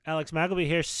Alex Magleby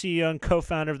here, CEO and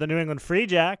co-founder of the New England Free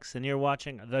Jacks, and you're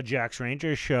watching the Jacks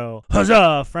Rangers Show.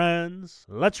 Huzzah, friends!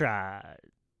 Let's ride!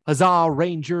 Huzzah,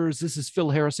 Rangers. This is Phil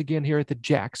Harris again here at the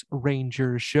Jacks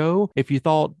Rangers Show. If you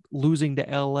thought losing to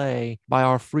LA by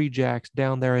our Free Jacks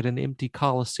down there at an empty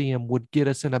Coliseum would get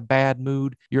us in a bad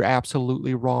mood, you're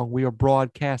absolutely wrong. We are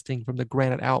broadcasting from the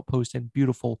Granite Outpost in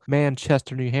beautiful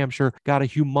Manchester, New Hampshire. Got a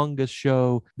humongous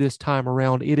show this time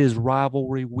around. It is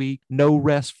rivalry week. No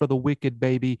rest for the wicked,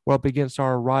 baby. We're up against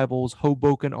our rivals,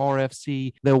 Hoboken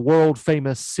RFC, the world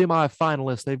famous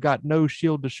semifinalists. They've got no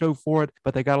shield to show for it,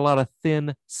 but they got a lot of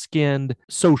thin-skinned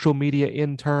social media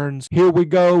interns. Here we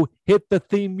go. Hit the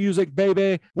theme music,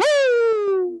 baby. Woo!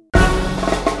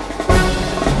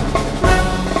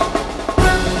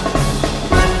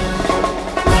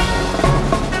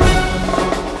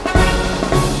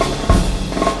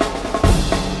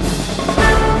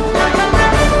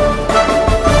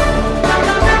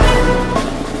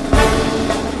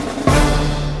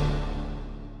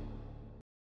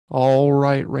 All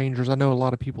right, Rangers. I know a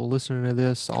lot of people listening to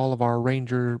this, all of our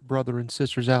Ranger brother and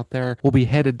sisters out there will be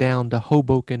headed down to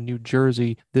Hoboken, New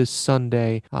Jersey this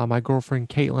Sunday. My girlfriend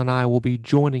Caitlin and I will be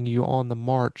joining you on the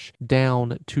march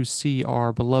down to see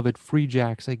our beloved Free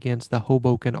Jacks against the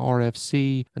Hoboken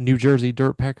RFC, New Jersey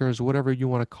Dirt Peckers, whatever you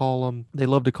want to call them. They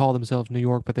love to call themselves New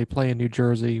York, but they play in New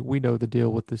Jersey. We know the deal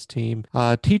with this team.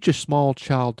 Teach a small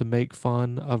child to make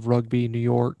fun of rugby, New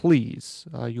York, please.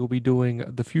 You'll be doing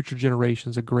the future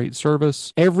generations a great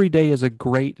service. Every day is a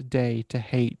great day to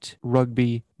hate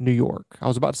rugby New York. I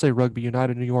was about to say Rugby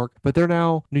United New York, but they're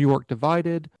now New York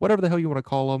Divided, whatever the hell you want to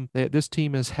call them. This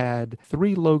team has had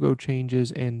 3 logo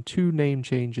changes and 2 name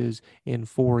changes in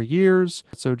 4 years.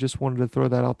 So just wanted to throw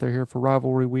that out there here for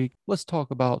Rivalry Week. Let's talk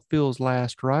about Phil's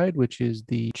Last Ride, which is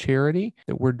the charity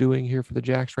that we're doing here for the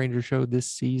Jacks Ranger Show this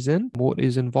season. What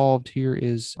is involved here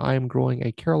is I am growing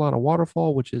a Carolina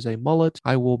waterfall, which is a mullet.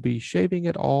 I will be shaving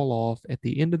it all off at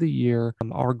the end of the year.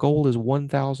 Our goal is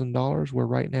 $1,000. We're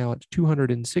right now at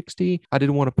 $260. I did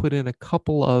want to put in a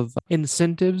couple of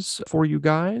incentives for you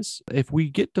guys. If we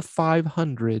get to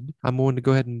 500, I'm going to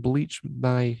go ahead and bleach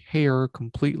my hair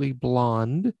completely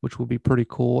blonde, which will be pretty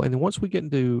cool. And then once we get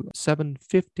into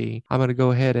 750, I'm going to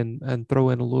go ahead and throw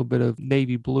in a little bit of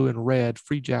navy blue and red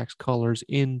Free Jacks colors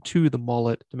into the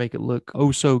mullet to make it look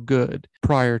oh so good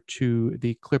prior to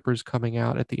the clippers coming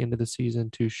out at the end of the season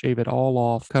to shave it all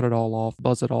off, cut it all off,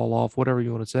 buzz it all off, whatever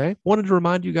you want to say. Wanted to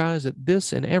remind you guys that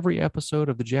this and every episode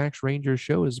of the Jacks Rangers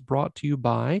Show is brought to you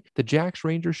by the Jacks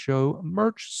Rangers Show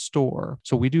merch store.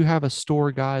 So we do have a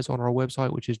store, guys, on our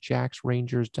website, which is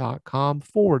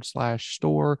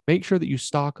jacksrangers.com/store. Make sure that you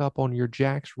stock up on your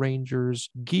Jacks Rangers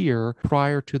gear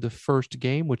prior to the first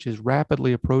game, which is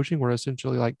rapidly approaching. We're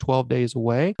essentially like 12 days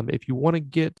away. If you want to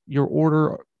get your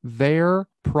order there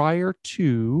prior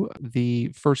to the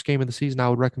first game of the season, I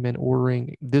would recommend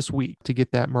ordering this week to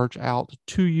get that merch out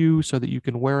to you so that you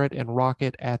can wear it and rock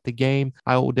it at the game.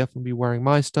 I will definitely be wearing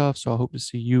my stuff, so I hope to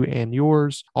see you and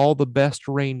yours. All the best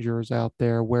Rangers out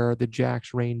there wear the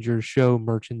Jacks Rangers Show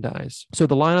merchandise. So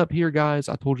the lineup here, guys,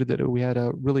 I told you that we had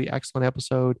a really excellent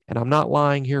episode, and I'm not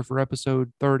lying here for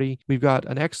episode 30. We've got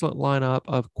an excellent lineup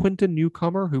of Quentin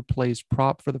Newcomer, who plays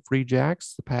prop for the Free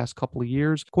Jacks the past couple of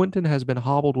years. Quentin has been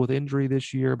hobbled with injury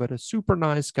this year, but a super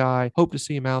nice guy. Hope to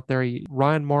see him out there.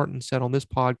 Ryan Martin said on this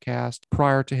podcast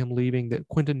prior to him leaving that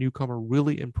Quentin Newcomer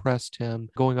really impressed him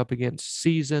going up against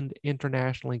seasoned,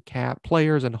 internationally capped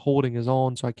players and holding his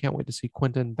own. So I can't wait to see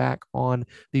Quentin back on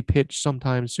the pitch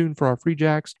sometime soon for our Free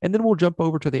Jacks. And then we'll jump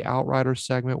over to the Outriders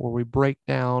segment where we break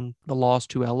down the loss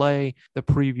to LA, the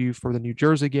preview for the New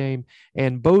Jersey game,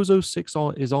 and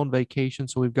Bozo6 is on vacation.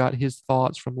 So we've got his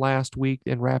thoughts from last week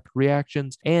and rapid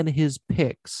reactions and his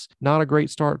picks. Not a great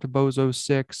start to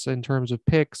Bozo6 in terms of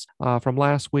picks from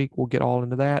last week. We'll get all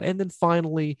into that. And then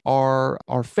finally, our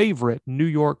favorite New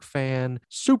York fan,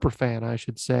 super fan, I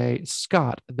should say,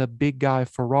 Scott, the big guy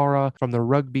Ferrara from the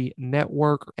Rugby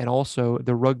Network and also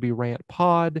the Rugby Rant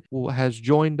Pod, has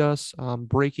joined us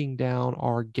breaking down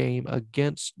our game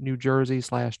against New Jersey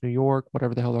 / New York,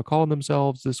 whatever the hell they're calling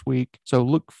themselves this week. So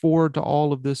look forward to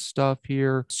all of this stuff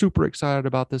here. Super excited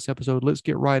about this episode. Let's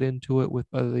get right into it with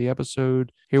the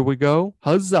episode. Here we go.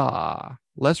 Huzzah.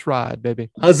 Let's ride, baby.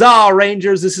 Huzzah,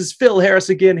 Rangers. This is Phil Harris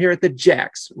again here at the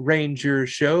Jacks Rangers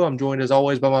Show. I'm joined as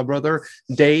always by my brother,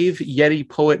 Dave, Yeti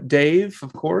Poet Dave.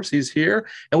 Of course, he's here.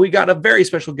 And we got a very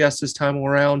special guest this time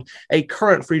around, a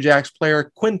current Free Jacks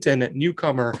player, Quentin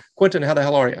Newcomer. Quentin, how the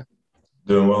hell are you?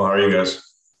 Doing well. How are you guys?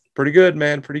 Pretty good,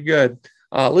 man. Pretty good.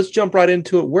 Let's jump right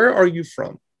into it. Where are you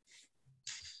from?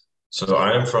 So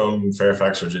I am from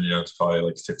Fairfax, Virginia. It's probably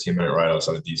like a 15-minute ride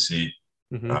outside of D.C.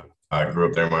 Mm-hmm. I grew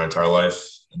up there my entire life,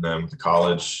 and then went to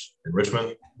college in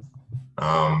Richmond.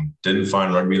 Didn't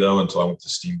find rugby though until I went to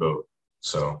Steamboat.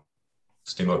 So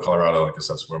Steamboat, Colorado, I guess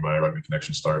that's where my rugby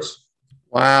connection starts.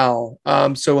 Wow.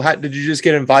 So how did you just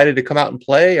get invited to come out and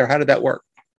play, or how did that work?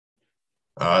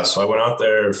 So I went out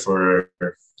there for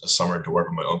a summer to work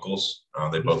with my uncles.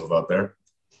 They both live out there,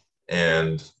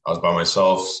 and I was by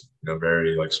myself.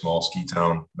 Very like small ski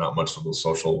town, not much of a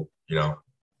social,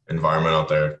 environment out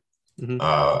there. Mm-hmm.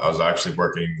 I was actually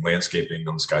working landscaping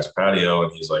on this guy's patio,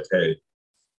 and he's like, "Hey,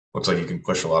 looks like you can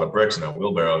push a lot of bricks in that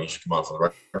wheelbarrow. You should come out for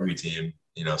the rugby team,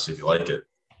 see if you like it."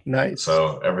 Nice.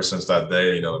 So ever since that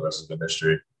day, the rest has been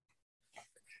history.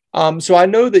 So I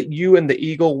know that you and the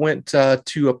Eagle went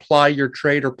to apply your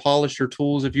trade or polish your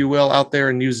tools, if you will, out there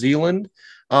in New Zealand.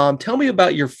 Tell me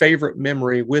about your favorite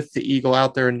memory with the Eagle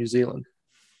out there in New Zealand.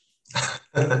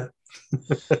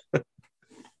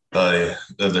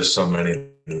 There's so many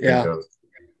to think of.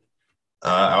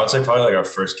 I would say probably like our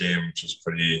first game, which was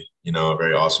pretty, a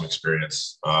very awesome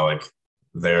experience. Like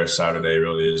their Saturday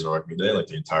really is a rugby day. Like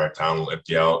the entire town will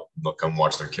empty out. They'll come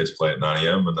watch their kids play at 9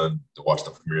 a.m. and then to watch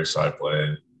the Premier side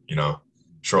play,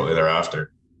 shortly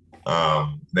thereafter.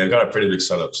 They've got a pretty big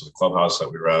setup. So the clubhouse that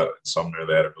we were at in Sumner,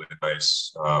 they had a really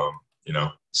nice,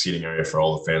 seating area for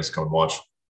all the fans to come and watch.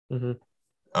 Mm-hmm.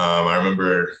 I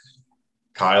remember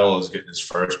Kyle was getting his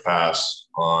first pass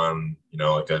on,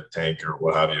 like a tank or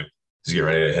what have you. He's getting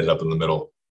ready to hit it up in the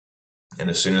middle. And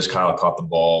as soon as Kyle caught the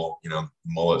ball,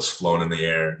 mullets flown in the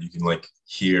air. You can like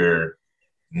hear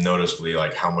noticeably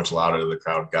like how much louder the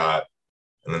crowd got.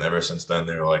 And then ever since then,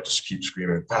 they were like, just keep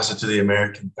screaming, pass it to the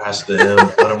American, pass it to him,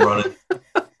 let him run it.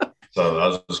 So that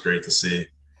was just great to see.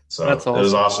 So awesome. It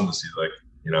was awesome to see like,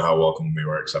 how welcome we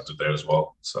were accepted there as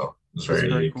well. So it was a very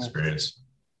unique experience.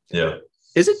 Yeah.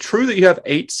 Is it true that you have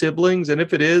 8 siblings? And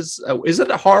if it is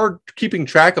it hard keeping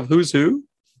track of who's who?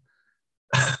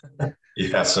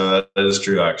 Yeah, so that is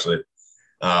true, actually.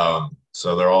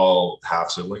 So they're all half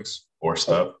siblings or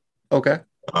step. Okay.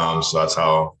 So that's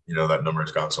how, that number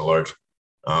has gotten so large.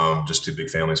 Just 2 big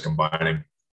families combining.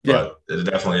 Yeah. But it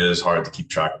definitely is hard to keep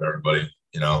track of everybody,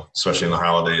 especially in the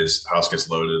holidays. The house gets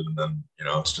loaded and then,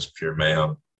 it's just pure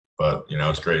mayhem. But,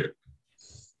 it's great.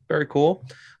 Very cool.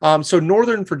 So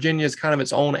Northern Virginia is kind of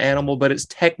its own animal, but it's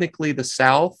technically the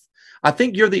South. I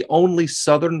think you're the only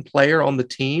Southern player on the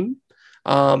team.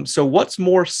 So what's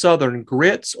more Southern,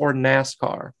 grits or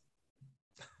NASCAR?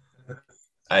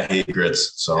 I hate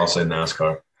grits, so I'll say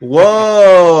NASCAR.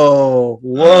 Whoa,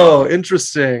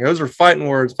 interesting. Those are fighting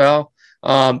words, pal.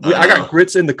 I got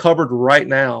grits in the cupboard right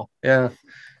now. Yeah.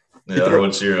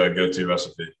 What's your go-to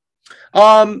recipe?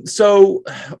 So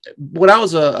when I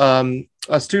was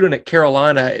a student at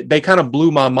Carolina, they kind of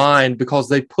blew my mind because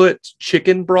they put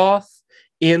chicken broth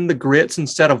in the grits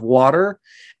instead of water.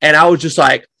 And I was just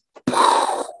like,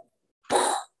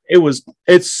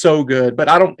 it's so good, but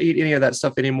I don't eat any of that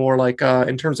stuff anymore. Like,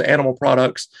 in terms of animal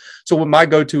products. So what my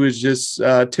go-to is just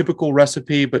typical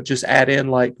recipe, but just add in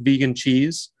like vegan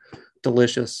cheese.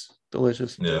 Delicious.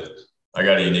 Yeah. I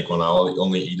got a unique one. I'll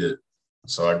only eat it.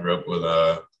 So I grew up with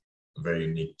a very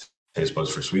unique taste buds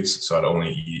for sweets. So I'd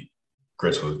only eat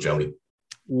grits with jelly.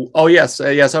 Oh yes.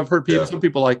 I've heard some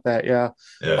people like that. Yeah.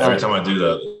 Yeah. Every time I do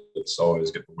that, it's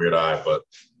always get the weird eye, but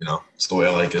it's the way I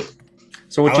like it.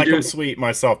 So what I you like do? them sweet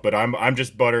myself, but I'm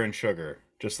just butter and sugar.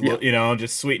 Just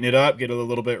just sweeten it up, get it a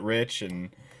little bit rich, and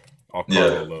I'll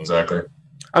carbo load. Exactly.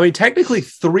 I mean, technically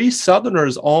 3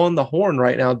 Southerners on the horn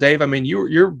right now, Dave. I mean,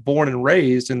 you're born and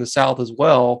raised in the South as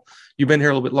well. You've been here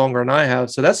a little bit longer than I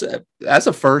have, so that's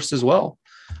a first as well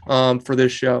for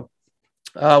this show.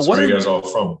 Where are you guys all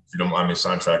from? If you don't mind me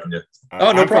sidetracking you.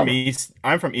 No problem.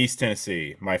 I'm from East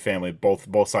Tennessee. My family,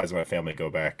 both sides of my family go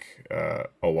back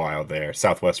a while there.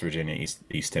 Southwest Virginia,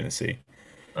 East Tennessee.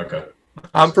 Okay.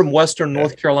 I'm from Western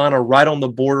North Carolina, right on the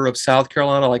border of South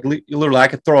Carolina. Like literally, I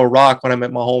could throw a rock when I'm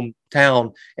at my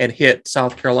hometown and hit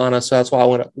South Carolina. So that's why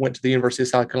I went to the University of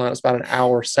South Carolina. It's about an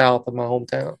hour south of my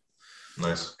hometown.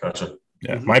 Nice, gotcha.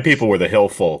 Yeah, my people were the hill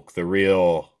folk, the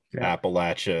real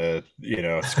Appalachia,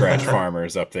 scratch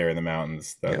farmers up there in the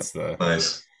mountains. That's the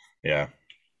nice. Yeah.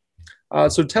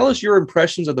 So tell us your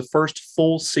impressions of the first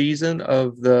full season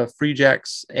of the Free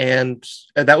Jacks, and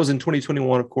that was in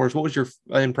 2021, of course. What was your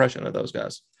impression of those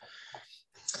guys?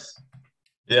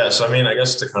 Yeah, so I mean, I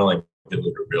guess to kind of like give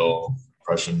like a real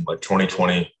impression, like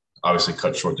 2020 obviously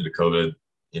cut short due to COVID.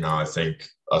 I think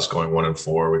us going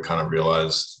 1-4, we kind of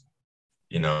realized,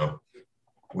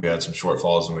 we had some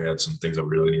shortfalls and we had some things that we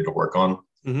really needed to work on.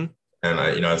 Mm-hmm. And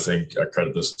I think I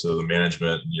credit this to the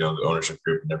management, the ownership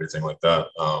group and everything like that.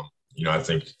 I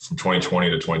think from 2020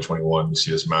 to 2021, you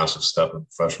see this massive step in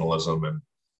professionalism and,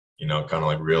 kind of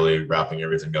like really wrapping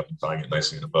everything up and tying it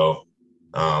nicely in a bow.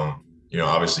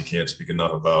 Obviously can't speak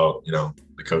enough about,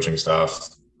 the coaching staff,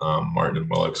 Martin and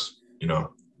Willix.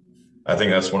 I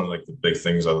think that's one of like the big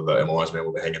things that MLI's been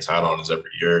able to hang its hat on is every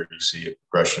year you see a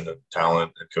progression of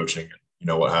talent and coaching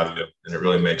and, what have you. And it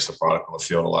really makes the product on the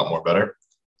field a lot more better.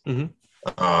 Mm-hmm.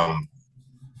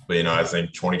 But, I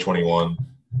think 2021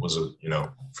 was,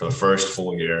 for the first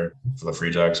full year for the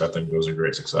Free Jacks, I think it was a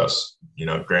great success.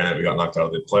 Granted, we got knocked out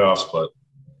of the playoffs, but,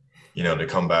 to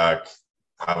come back,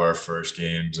 have our first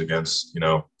games against,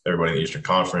 everybody in the Eastern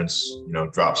Conference,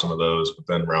 drop some of those, but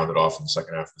then round it off in the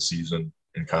second half of the season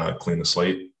and kind of clean the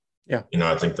slate. Yeah.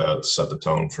 I think that set the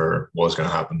tone for what's going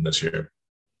to happen this year.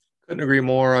 Couldn't agree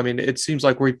more. I mean, it seems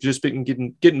like we've just been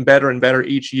getting better and better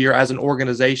each year as an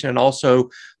organization, and also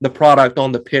the product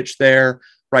on the pitch there.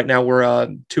 Right now we're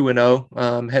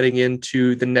 2-0 heading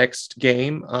into the next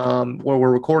game where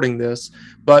we're recording this.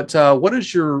 But what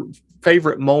is your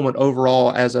favorite moment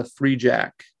overall as a Free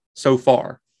Jack so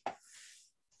far?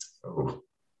 Oh.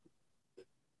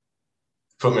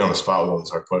 Put me on the spot with those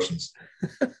hard questions.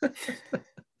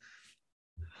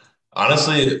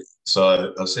 Honestly,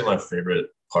 so I'll say my favorite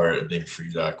part of being Free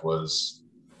Jack was,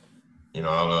 I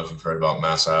don't know if you've heard about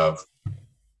Mass Ave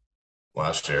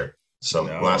last year. So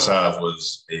no. Mass Ave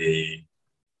was a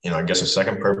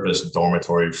second purpose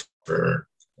dormitory for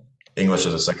English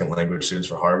as a second language students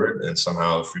for Harvard, and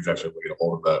somehow Free Jacks were able to get a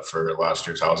hold of that for last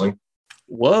year's housing.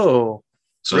 Whoa.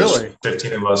 So really? There's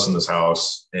 15 of us in this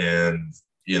house, and,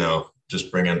 just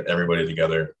bringing everybody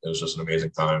together. It was just an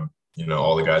amazing time.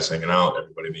 All the guys hanging out,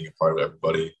 everybody being a part of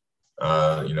everybody.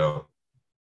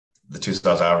 The two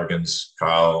South Africans,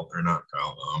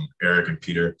 Eric and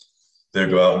Peter, they'd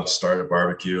go out and start a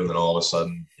barbecue, and then all of a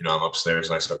sudden, I'm upstairs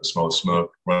and I start to smell the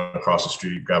smoke, run across the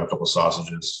street, grab a couple of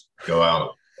sausages, go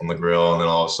out on the grill, and then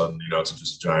all of a sudden, it's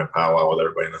just a giant powwow with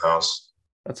everybody in the house.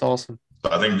 That's awesome.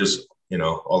 So I think just,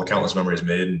 all the countless memories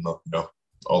made and,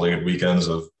 all the good weekends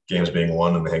of games being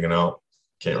won and hanging out,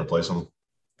 can't replace them.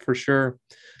 For sure.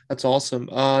 That's awesome.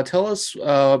 Tell us,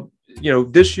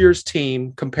 this year's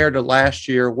team compared to last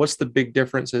year, what's the big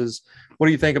differences? What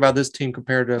do you think about this team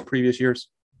compared to previous years?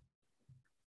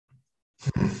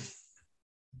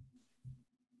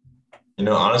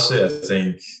 Honestly, I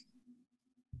think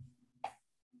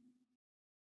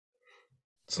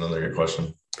it's another good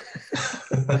question.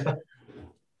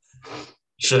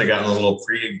 Should have gotten a little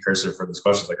precursor for this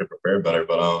question so I could prepare better.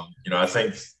 But, I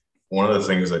think one of the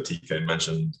things that TK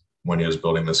mentioned when he was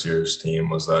building this year's team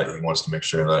was that he wants to make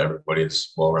sure that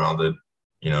everybody's well-rounded,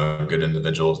 good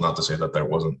individuals. Not to say that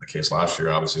wasn't the case last year.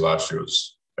 Obviously, last year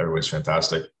everybody's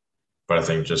fantastic. But I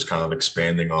think just kind of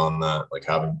expanding on that, like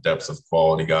having depth of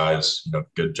quality guys,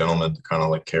 good gentlemen to kind of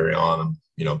like carry on and,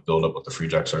 build up what the Free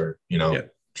Jacks are,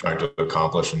 trying to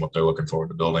accomplish and what they're looking forward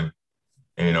to building.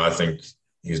 And, I think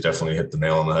he's definitely hit the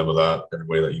nail on the head with that.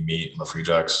 Everybody that you meet in the Free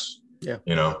Jacks,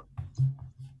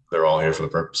 they're all here for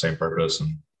the same purpose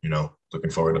and,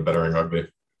 looking forward to bettering rugby.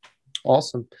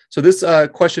 Awesome. So this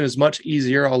question is much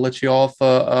easier. I'll let you off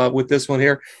with this one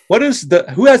here.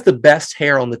 Who has the best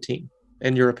hair on the team,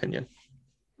 in your opinion?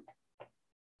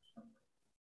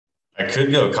 I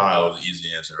could go Kyle with the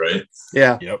easy answer, right?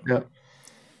 Yeah. Yep. Yeah.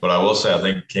 But I will say I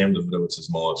think Cam Davidowicz's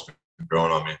mullet's been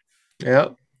growing on me. Yeah.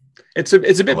 It's a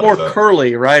bit more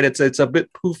curly, right? It's a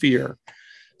bit poofier.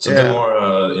 It's a bit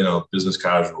more, business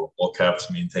casual, well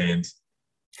kept, maintained.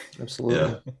 Absolutely.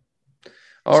 Yeah.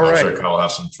 All right. I'm sure Kyle will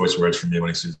have some choice words for me when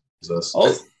he sees this.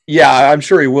 Oh, yeah, I'm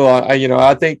sure he will.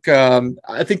 I think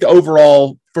the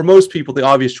overall, for most people, the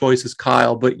obvious choice is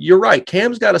Kyle. But you're right.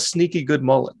 Cam's got a sneaky good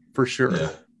mullet for sure. Yeah.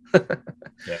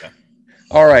 Yeah.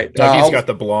 All right. Dougie's got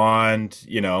the blonde,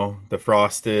 the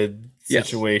frosted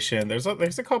situation. There's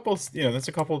a couple, there's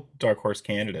a couple dark horse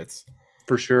candidates.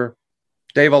 For sure.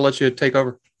 Dave, I'll let you take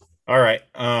over. All right.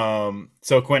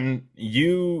 So Quentin,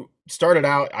 you started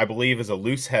out, I believe, as a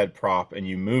loose head prop, and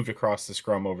you moved across the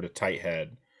scrum over to tight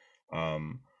head.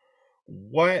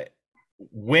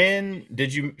 When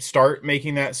did you start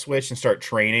making that switch and start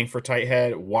training for tight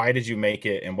head? Why did you make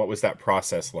it, and what was that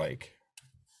process like?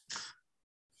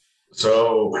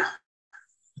 So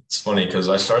it's funny because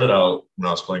I started out when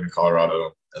I was playing in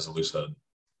Colorado as a loose head.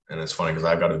 And it's funny because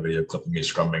I got a video clip of me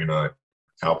scrumming in a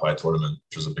cow pie tournament,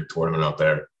 which was a big tournament out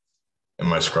there. And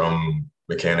my scrum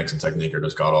mechanics and technique are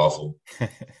just god awful.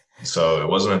 So it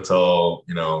wasn't until,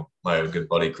 my good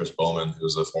buddy, Chris Bowman,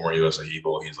 who's a former USA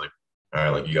Eagle, he's like, all right,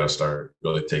 like you got to start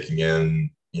really taking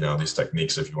in, these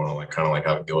techniques if you want to like kind of like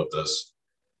have a go at this.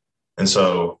 And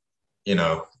so,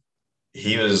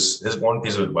 his one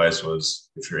piece of advice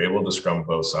was if you're able to scrum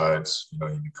both sides, you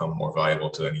become more valuable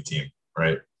to any team, right? And, I think, one of the things that TK mentioned when he was building this year's team was that he wants to make sure that everybody's well-rounded, good individuals. Not to say that wasn't the case last year. Obviously, last year everybody was fantastic. But I think just, expanding on that, like having depth of quality guys, good gentlemen to kind of like carry on and, build up what the Free Jacks are, trying to accomplish and what they're looking forward to building.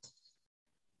 And, I think he's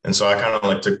definitely hit the nail on the head with that. Every And so I kind of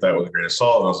like took that with a grain of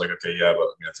salt, and I was like, okay, yeah, but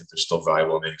I think there's still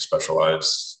value in being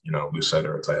specialized, loose head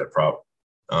or a tight head prop.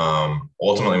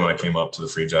 Ultimately, when I came up to the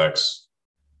Free Jacks,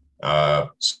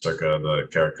 circa the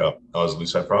Carrot Cup, I was a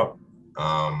loose head prop.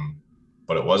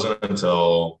 But it wasn't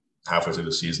until halfway through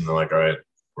the season they're like, all right,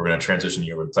 we're going to transition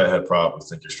you over to tight head prop. We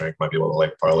think your strength might be able to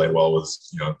like parlay well with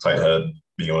tight head,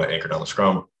 being able to anchor down the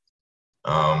scrum.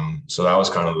 So that was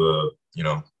kind of the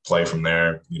play from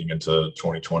there leading into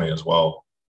 2020 as well.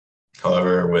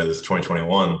 However, with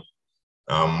 2021,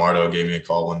 Mardo gave me a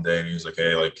call one day and he was like,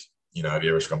 hey, like, have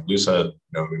you ever scrummed loose head?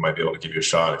 We might be able to give you a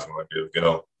shot if you want to be able to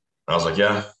go. And I was like,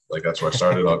 yeah, like that's where I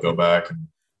started. I'll go back. And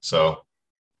so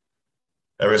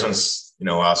ever since,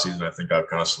 last season, I think I've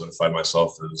kind of solidified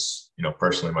myself as,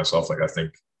 personally myself. Like I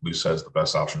think loose head is the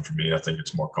best option for me. I think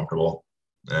it's more comfortable.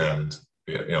 And,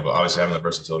 but obviously having that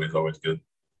versatility is always good.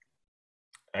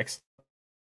 Excellent.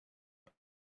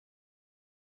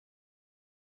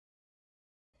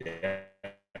 Yeah,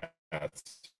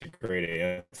 that's a great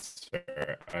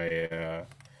answer.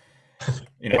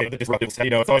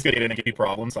 It's always good to give you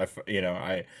problems. I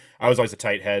was always a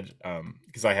tight head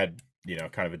because I had,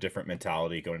 kind of a different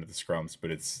mentality going into the scrums, but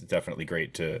it's definitely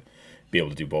great to be able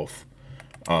to do both.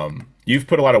 You've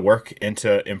put a lot of work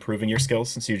into improving your skills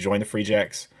since you joined the Free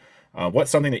Jacks. What's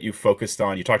something that you focused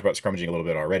on? You talked about scrummaging a little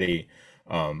bit already.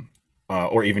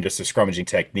 Or even just a scrummaging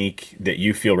technique that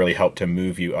you feel really helped to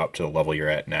move you up to the level you're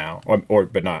at now, or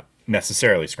but not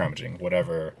necessarily scrummaging,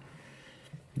 whatever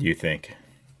you think.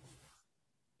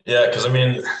 Yeah, because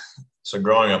so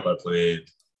growing up, I played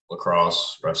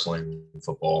lacrosse, wrestling,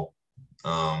 football.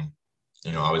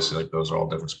 Obviously, like those are all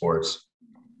different sports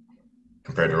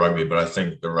compared to rugby. But I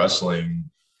think the wrestling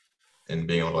and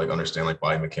being able to like understand like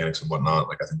body mechanics and whatnot,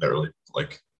 like I think that really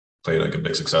like played like a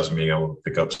big success in being able to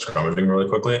pick up scrummaging really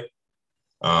quickly.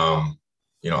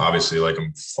 Obviously like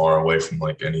I'm far away from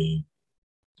like any,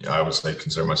 I would say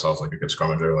consider myself like a good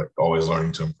scrummager, like always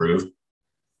learning to improve.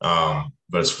 But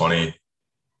it's funny,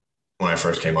 when I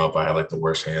first came up, I had like the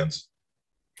worst hands.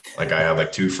 Like I had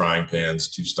like 2 frying pans,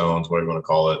 2 stones, whatever you want to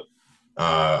call it.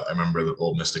 I remember the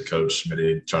old Mystic coach,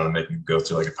 Smitty, trying to make me go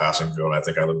through like a passing drill. And I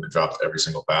think I literally dropped every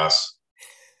single pass.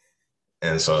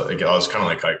 And so I was kind of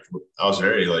like, I was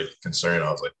very like concerned.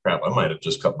 I was like, crap, I might have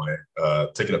just cut my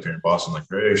ticket up here in Boston like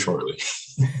very shortly.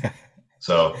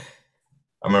 So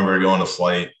I remember going to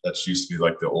flight. That's used to be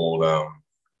like the old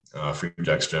Free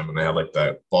Jacks gym. And they had like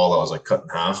that ball that was like cut in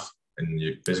half and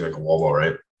you basically like a wall ball,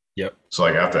 right? Yep. So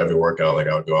like after every workout, like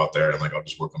I would go out there and like I'll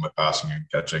just work on my passing and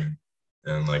catching.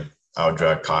 And like I would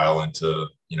drag Kyle into,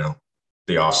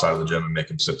 the off side of the gym and make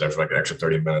him sit there for like an extra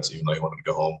 30 minutes, even though he wanted to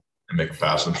go home and make a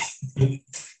pass with me.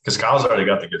 Because Kyle's already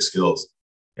got the good skills.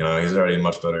 He's already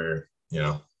much better,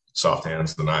 soft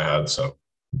hands than I had. So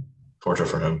torture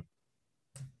for him.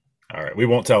 All right. We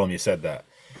won't tell him you said that.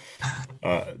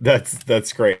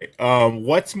 That's great.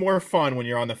 What's more fun when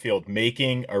you're on the field,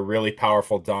 making a really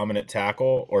powerful dominant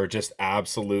tackle or just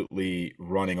absolutely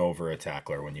running over a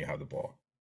tackler when you have the ball?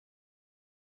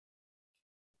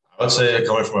 I would say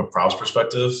coming from a props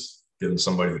perspective, giving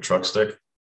somebody the truck stick.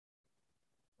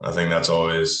 I think that's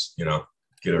always,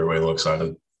 get everybody a little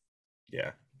excited.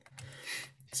 Yeah.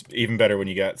 It's even better when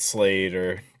you got Slade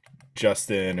or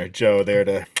Justin or Joe there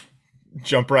to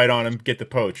jump right on him, get the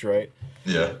poach, right?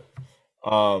 Yeah.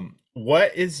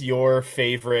 What is your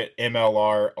favorite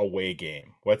MLR away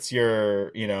game? What's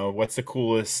your, what's the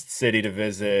coolest city to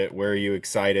visit? Where are you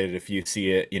excited if you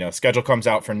see it? Schedule comes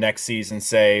out for next season,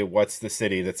 say, what's the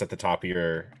city that's at the top of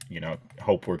your,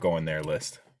 hope we're going there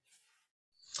list?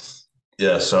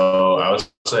 Yeah, so I would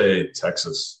say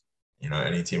Texas.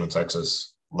 Any team in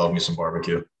Texas, love me some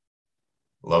barbecue.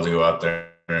 Love to go out there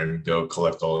and go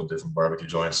collect all the different barbecue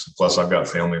joints. Plus, I've got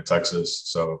family in Texas,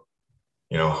 so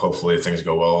hopefully if things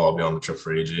go well, I'll be on the trip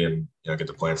for AG and get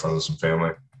to play in front of some family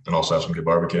and also have some good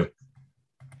barbecue.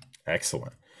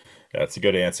 Excellent. That's a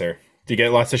good answer. You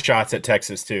get lots of shots at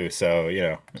Texas too, so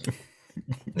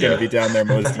gonna be down there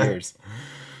most years.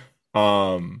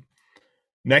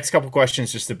 Next couple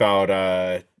questions just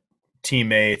about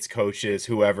teammates, coaches,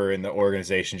 whoever in the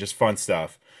organization, just fun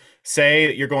stuff.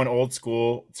 Say you're going old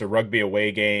school, it's a rugby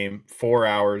away game, 4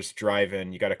 hours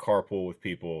driving, you got a carpool with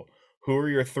people. Who are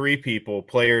your 3 people,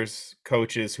 players,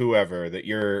 coaches, whoever, that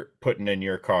you're putting in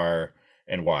your car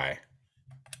and why?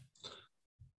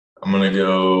 I'm going to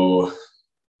go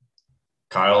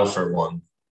Kyle for 1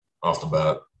 off the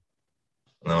bat.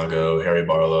 And then I'll go Harry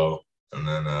Barlow and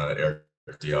then Eric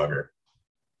Diager.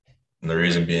 And the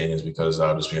reason being is because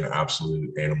I'll just be an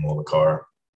absolute animal in the car.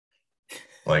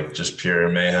 Like just pure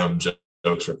mayhem,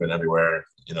 jokes ripping everywhere,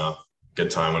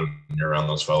 good time when you're around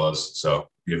those fellas. So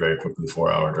be a very quickly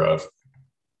 4-hour drive.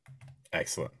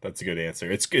 Excellent. That's a good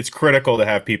answer. It's critical to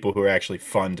have people who are actually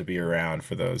fun to be around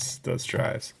for those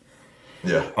drives.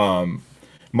 Yeah.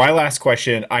 My last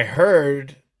question, I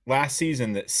heard last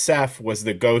season that Seth was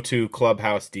the go-to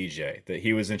clubhouse DJ, that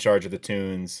he was in charge of the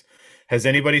tunes. Has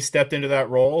anybody stepped into that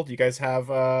role? Do you guys have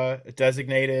a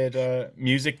designated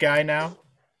music guy now?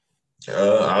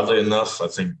 Oddly enough, I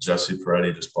think Jesse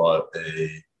Peretti just bought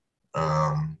a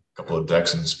couple of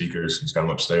decks and speakers. He's got them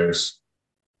upstairs.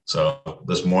 So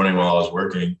this morning while I was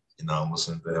working, I'm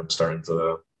listening to him starting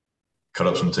to cut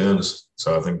up some tunes.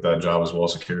 So I think that job is well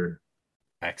secured.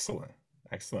 Excellent.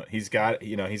 He's got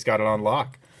it on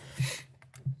lock.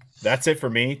 That's it for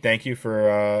me. Thank you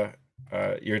for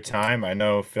your time. I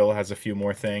know Phil has a few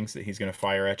more things that he's going to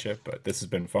fire at you, but this has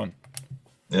been fun.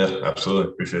 Yeah,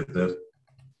 absolutely. Appreciate it, Dave.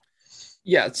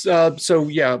 Yeah. So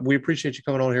yeah, we appreciate you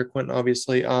coming on here, Quentin,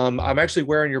 obviously. I'm actually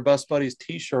wearing your Bus Buddies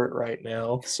t-shirt right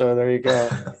now. So there you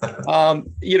go.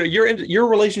 Your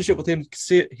relationship with him,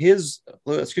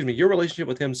 your relationship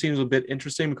with him seems a bit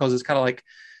interesting because it's kind of like,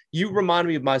 you remind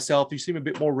me of myself. You seem a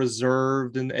bit more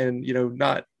reserved and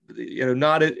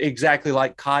not exactly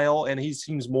like Kyle. And he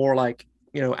seems more like,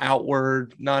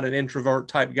 outward, not an introvert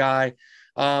type guy.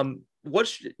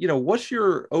 What's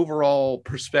your overall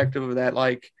perspective of that?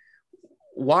 Like,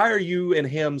 why are you and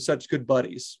him such good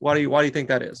buddies? Why do you think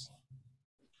that is?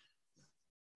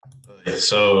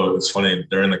 So it's funny,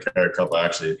 during the Carrot Cup, I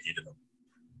actually hated him.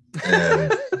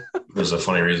 And there's a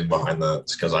funny reason behind that.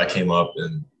 It's because I came up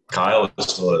and Kyle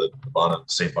was still at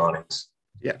St. Bonnie's.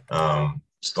 Yeah.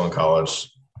 Still in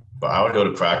college. But I would go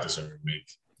to practice every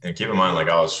week. And keep in mind, like,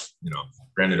 I was,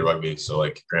 brand new to rugby. So,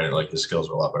 like, granted, like, his skills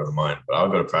were a lot better than mine. But I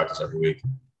would go to practice every week.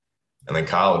 And then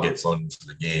Kyle would get flown into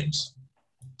the games.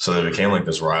 So there became like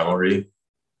this rivalry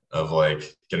of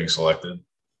like getting selected.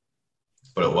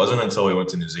 But it wasn't until we went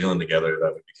to New Zealand together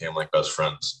that we became like best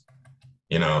friends.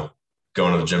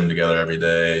 Going to the gym together every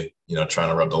day, trying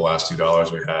to rub the last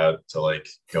 $2 we had to like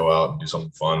go out and do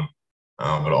something fun.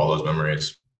 But all those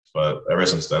memories. But ever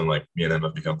since then, like me and him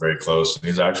have become very close. And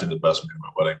he's actually the best man at my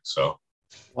wedding. So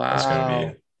It's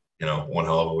gonna be, one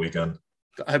hell of a weekend.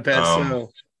 I bet so.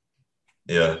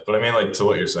 Yeah, but I mean, like, to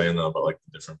what you're saying though about like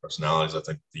the different personalities, I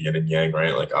think the yin and yang,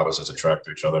 right? Like opposites attract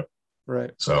to each other.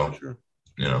 Right. So, sure.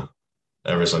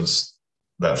 Ever since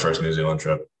that first New Zealand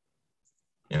trip,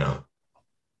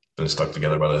 been stuck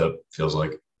together by the hip, feels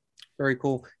like. Very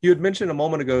cool. You had mentioned a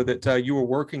moment ago that you were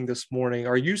working this morning.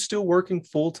 Are you still working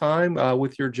full time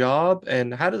with your job?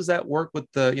 And how does that work with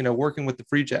working with the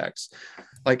Free Jacks?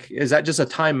 Like, is that just a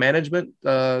time management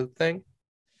thing?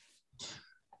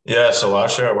 Yeah, so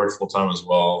last year I worked full-time as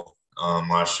well.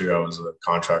 Last year I was a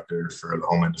contractor for the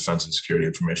Homeland Defense and Security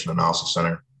Information Analysis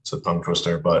Center. It's a tongue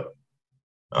twister, but,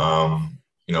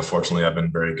 fortunately I've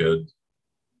been very good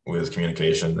with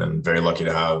communication and very lucky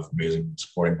to have amazing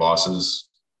supporting bosses.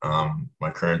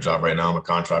 My current job right now, I'm a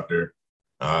contractor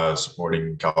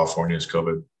supporting California's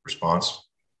COVID response.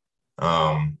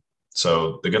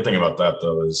 So the good thing about that,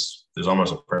 though, is there's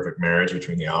almost a perfect marriage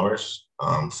between the hours.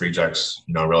 Free Jacks,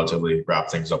 relatively wrap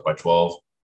things up by 12.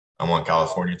 I'm on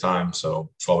California time,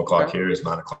 so 12 o'clock here is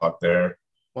 9 o'clock there.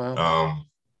 Wow.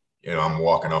 I'm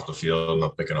walking off the field and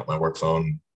I'm picking up my work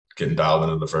phone, getting dialed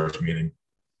into the first meeting.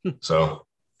 So,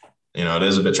 it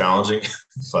is a bit challenging,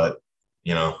 but,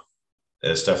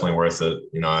 it's definitely worth it.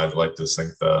 I'd like to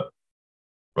think that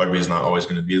rugby is not always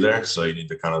going to be there, so you need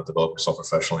to kind of develop yourself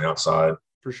professionally outside.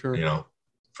 For sure.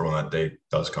 For when that date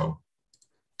does come.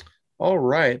 All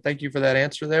right. Thank you for that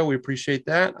answer there. We appreciate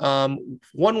that.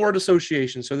 One word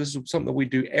association. So this is something that we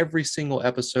do every single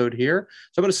episode here.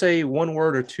 So I'm going to say one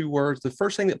word or two words. The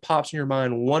first thing that pops in your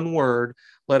mind, one word,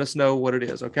 let us know what it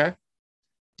is. Okay.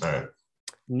 All right.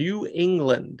 New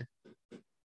England.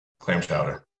 Clam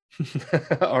chowder.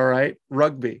 All right.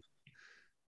 Rugby.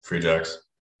 Free Jacks.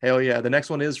 Hell yeah. The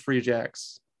next one is Free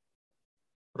Jacks.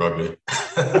 Rugby.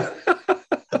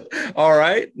 All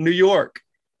right. New York.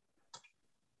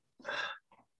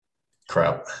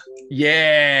 Crap.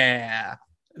 Yeah.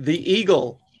 The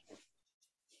Eagle.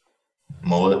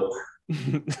 Mullet.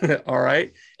 All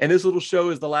right. And this little show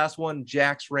is the last one,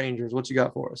 Jacks Rangers. What you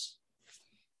got for us?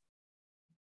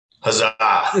 Huzzah.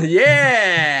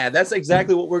 Yeah, that's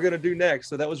exactly what we're going to do next.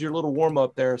 So that was your little warm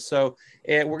up there. So,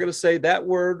 and we're going to say that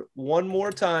word one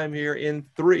more time here in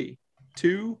 3,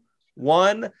 2,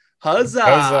 1. Huzzah.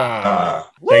 Huzzah.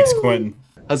 Thanks, Quentin.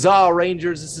 Huzzah,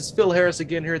 Rangers. This is Phil Harris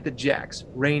again here at the Jacks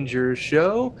Rangers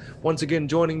show. Once again,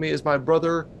 joining me is my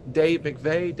brother, Dave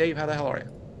McVeigh. Dave, how the hell are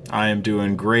you? I am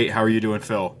doing great. How are you doing,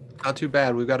 Phil? Not too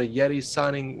bad. We've got a Yeti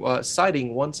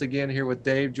sighting once again here with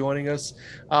Dave joining us.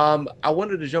 I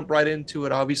wanted to jump right into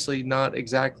it. Obviously, not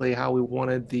exactly how we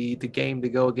wanted the game to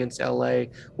go against LA.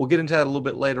 We'll get into that a little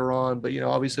bit later on, but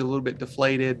obviously a little bit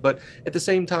deflated. But at the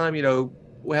same time,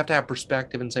 we have to have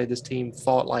perspective and say this team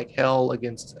fought like hell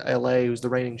against LA, who's the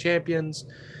reigning champions.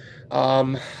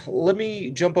 Let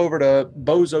me jump over to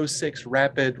Bozo 6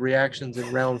 rapid reactions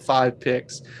in round 5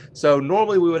 picks. So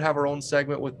normally we would have our own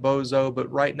segment with Bozo,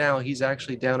 but right now he's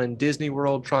actually down in Disney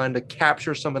World trying to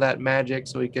capture some of that magic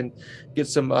so he can get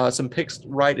some picks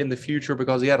right in the future,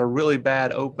 because he had a really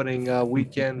bad opening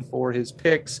weekend for his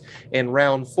picks in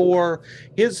round 4.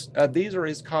 These are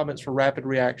his comments for rapid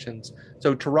reactions.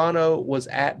 So Toronto was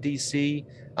at DC.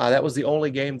 That was the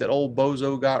only game that old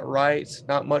Bozo got right.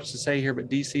 Not much to say here, but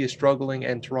DC is struggling,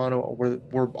 and Toronto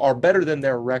are better than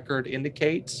their record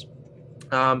indicates.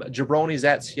 Jabroni's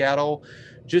at Seattle.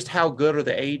 Just how good are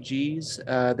the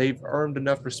AGs? They've earned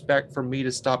enough respect for me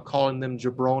to stop calling them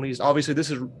jabronis. Obviously,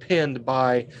 this is pinned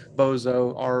by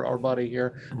Bozo, our buddy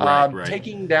here. Right.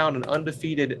 Taking down an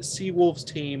undefeated Seawolves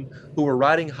team who were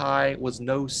riding high was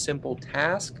no simple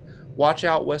task. Watch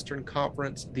out, Western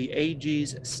Conference. The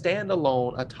AGs stand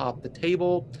alone atop the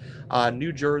table.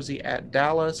 New Jersey at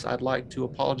Dallas. I'd like to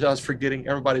apologize for getting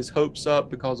everybody's hopes up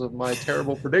because of my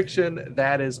terrible prediction.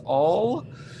 That is all.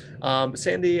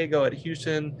 San Diego at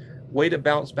Houston. Way to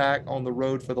bounce back on the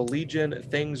road for the Legion.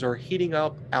 Things are heating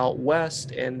up out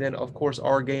west. And then, of course,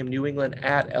 our game, New England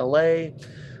at LA.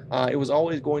 It was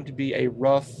always going to be a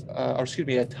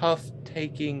tough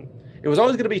taking. It was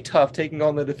always going to be tough taking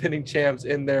on the defending champs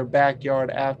in their backyard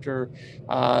after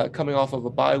coming off of a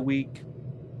bye week.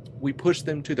 We pushed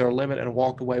them to their limit and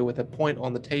walked away with a point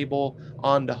on the table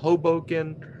on to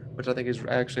Hoboken, which I think is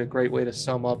actually a great way to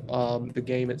sum up the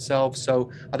game itself.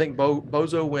 So I think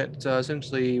Bozo went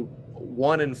essentially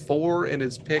 1-4 in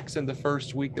his picks in the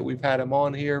first week that we've had him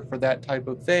on here for that type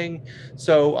of thing.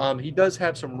 So he does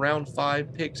have some round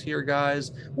 5 picks here,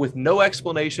 guys, with no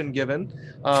explanation given.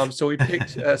 So he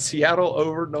picked Seattle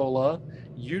over NOLA,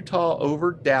 Utah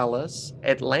over Dallas,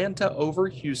 Atlanta over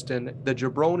Houston, the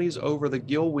Jabronis over the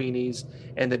Gil Weenies,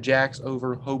 and the Jacks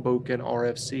over Hoboken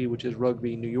RFC, which is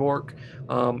Rugby New York.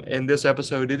 In this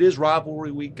episode, it is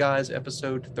Rivalry Week, guys,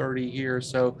 episode 30 here.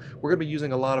 So we're going to be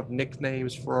using a lot of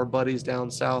nicknames for our buddies down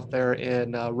south there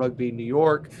in Rugby New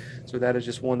York. So that is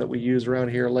just one that we use around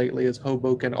here lately, is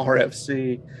Hoboken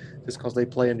RFC, just because they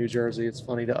play in New Jersey. It's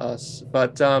funny to us.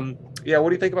 But yeah, what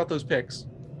do you think about those picks?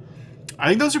 I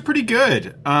think those are pretty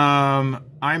good.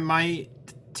 I might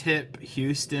tip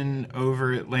Houston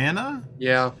over Atlanta.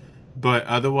 Yeah. But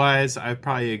otherwise, I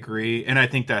probably agree. And I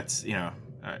think that's,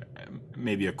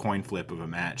 maybe a coin flip of a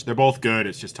match. They're both good.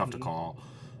 It's just tough to call.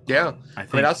 Yeah. I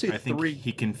think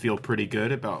he can feel pretty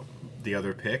good about the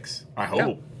other picks. I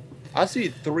hope. Yeah. I see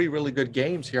 3 really good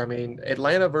games here. I mean,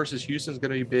 Atlanta versus Houston is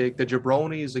going to be big. The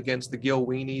Jabronis against the Gil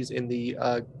Weenies in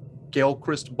the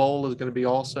Gilchrist Bowl is going to be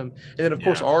awesome. And then, of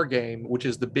course, our game, which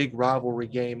is the big rivalry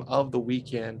game of the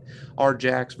weekend, our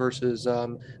Jacks versus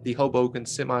the Hoboken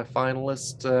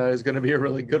semifinalist, is going to be a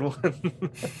really good one.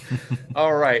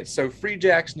 All right, so Free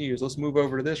Jacks news. Let's move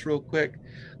over to this real quick.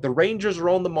 The Rangers are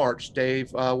on the march,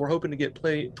 Dave. We're hoping to get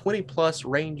 20-plus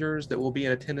Rangers that will be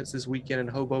in attendance this weekend in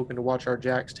Hoboken to watch our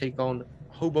Jacks take on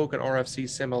Hoboken RFC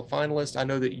semi-finalist. I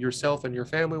know that yourself and your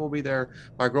family will be there.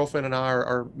 My girlfriend and I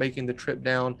are making the trip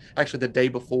down actually the day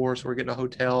before, so we're getting a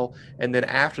hotel, and then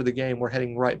after the game we're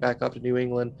heading right back up to New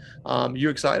England. You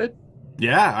excited?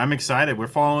 Yeah, I'm excited. We're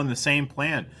following the same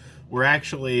plan. We're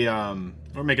actually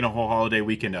we're making a whole holiday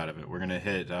weekend out of it. We're gonna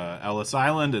hit Ellis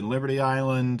Island and Liberty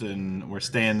Island, and we're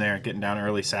staying there, getting down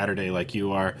early Saturday like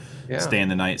you are, staying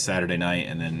the night Saturday night,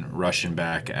 and then rushing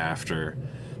back after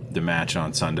the match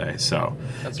on Sunday. So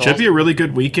should be a really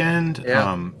good weekend.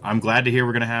 I'm glad to hear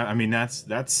we're gonna have. I mean,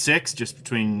 that's 6 just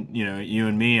between you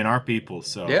and me and our people.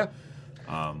 So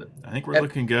I think we're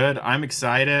looking good. I'm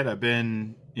excited. I've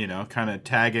been kind of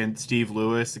tagging Steve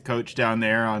Lewis, the coach down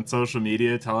there, on social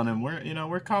media, telling him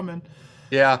we're coming.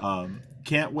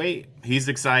 Can't wait. He's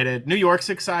excited. New York's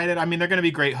excited. I mean, they're going to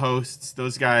be great hosts.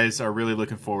 Those guys are really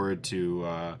looking forward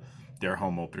to their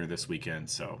home opener this weekend.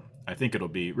 So I think it'll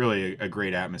be really a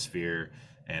great atmosphere,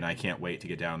 and I can't wait to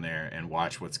get down there and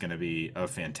watch what's going to be a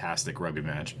fantastic rugby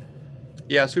match.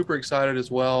 Yeah, super excited as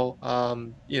well.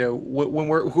 When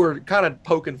we're kind of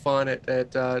poking fun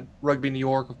at Rugby New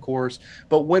York, of course,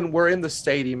 but when we're in the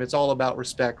stadium, it's all about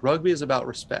respect. Rugby is about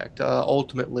respect,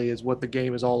 ultimately, is what the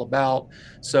game is all about.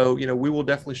 So, we will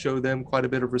definitely show them quite a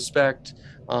bit of respect.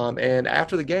 And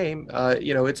after the game,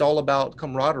 it's all about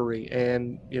camaraderie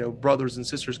and, brothers and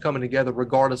sisters coming together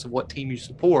regardless of what team you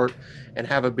support, and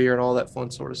have a beer and all that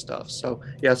fun sort of stuff. So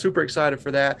yeah, super excited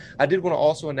for that. I did want to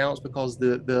also announce, because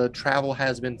the travel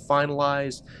has been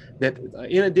finalized, that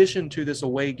in addition to this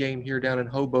away game here down in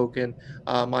Hoboken,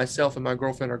 myself and my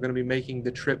girlfriend are going to be making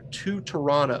the trip to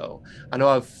Toronto. I know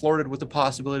I've flirted with the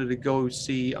possibility to go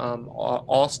see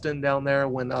Austin down there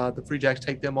when the Free Jacks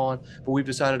take them on, but we've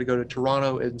decided to go to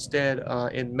Toronto instead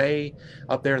in May,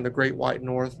 up there in the Great White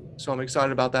North. So I'm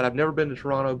excited about that. I've never been to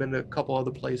Toronto, been to a couple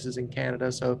other places in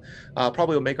Canada, so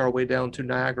probably will make our way down to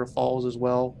Niagara Falls as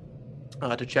well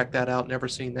to check that out. Never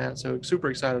seen that, so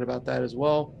super excited about that as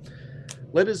well.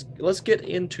 Let's get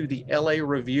into the LA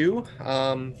review.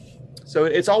 So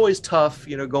it's always tough,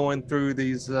 going through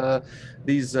these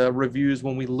reviews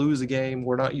when we lose a game.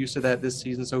 We're not used to that this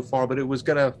season so far, but it was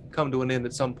going to come to an end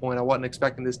at some point. I wasn't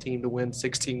expecting this team to win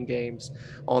 16 games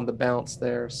on the bounce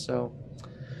there. So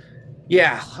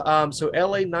yeah, so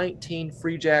LA 19,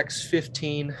 Free Jacks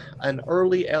 15. An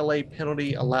early LA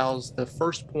penalty allows the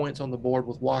first points on the board,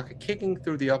 with Waka kicking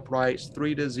through the uprights,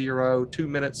 3-0, 2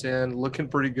 minutes in, looking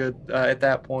pretty good at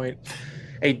that point.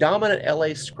 A dominant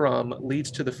LA scrum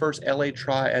leads to the first LA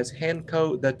try as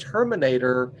Hanco, the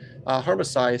Terminator,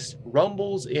 Hermesice,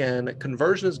 rumbles in.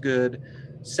 Conversion is good,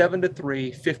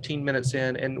 7-3, 15 minutes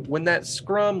in. And when that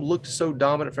scrum looked so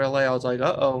dominant for LA, I was like,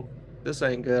 uh-oh, this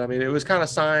ain't good. I mean, it was kind of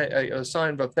a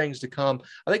sign of things to come.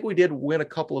 I think we did win a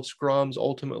couple of scrums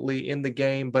ultimately in the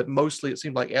game, but mostly it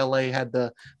seemed like LA had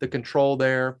the control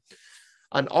there.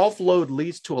 An offload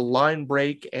leads to a line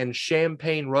break and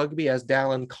champagne rugby, as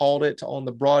Dallin called it on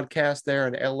the broadcast there,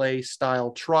 an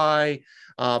LA-style try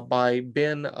by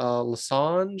Ben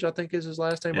Lesage, I think is his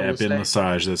last name. Yeah, Ben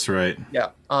Lesage, that's right.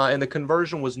 Yeah, and the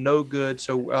conversion was no good.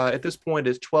 So at this point,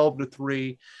 it's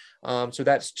 12-3. So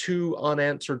that's 2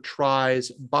 unanswered tries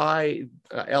by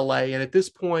LA. And at this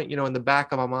point, in the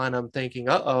back of my mind, I'm thinking,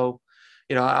 uh-oh.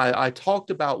 I talked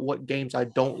about what games I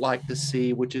don't like to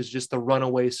see, which is just the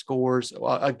runaway scores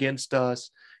against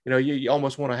us. You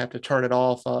almost want to have to turn it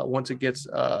off once it gets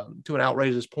to an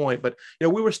outrageous point. But,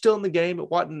 we were still in the game.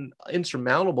 It wasn't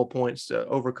insurmountable points to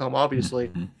overcome, obviously.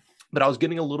 Mm-hmm. But I was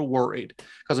getting a little worried,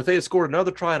 because if they had scored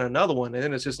another try and another one, and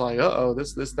then it's just like, uh-oh,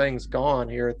 this thing's gone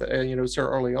here at the, so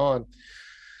early on.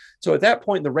 So at that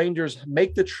point, the Rangers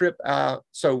make the trip out.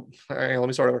 So let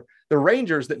me start over. The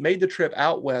Rangers that made the trip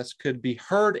out west could be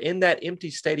heard in that empty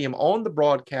stadium on the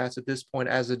broadcast at this point,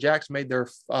 as the Jacks made their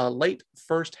late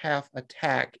first half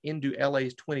attack into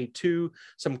LA's 22.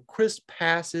 Some crisp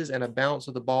passes and a bounce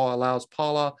of the ball allows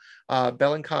Paula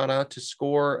Belencana to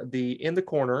score in the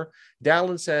corner.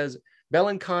 Dallin says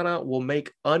Belencana will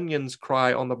make onions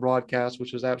cry on the broadcast,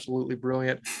 which was absolutely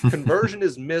brilliant. Conversion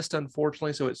is missed,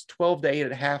 unfortunately, so it's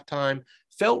 12-8 at halftime.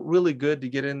 Felt really good to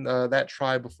get in that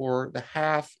try before the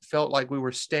half. Felt like we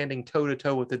were standing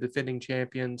toe-to-toe with the defending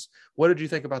champions. What did you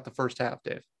think about the first half,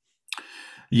 Dave?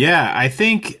 Yeah, I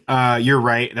think you're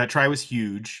right. That try was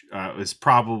huge. It was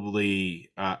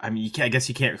probably, I guess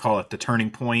you can't call it the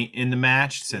turning point in the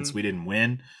match since we didn't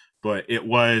win. But it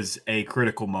was a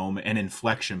critical moment, an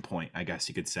inflection point, I guess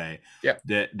you could say,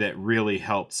 that really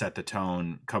helped set the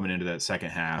tone coming into that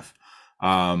second half.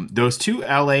 Those 2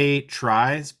 LA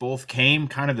tries both came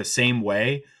kind of the same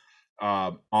way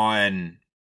on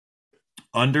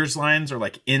unders lines, or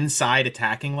like inside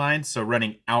attacking lines, so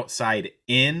running outside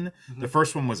in. Mm-hmm. The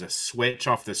first one was a switch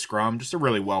off the scrum, just a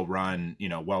really well run,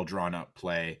 well drawn up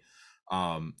play.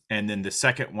 And then the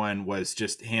second one was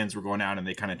just hands were going out and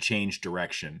they kind of changed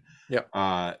direction.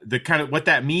 Yeah. The kind of what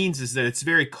that means is that it's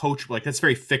very coachable, like that's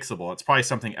very fixable. It's probably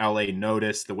something LA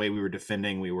noticed. The way we were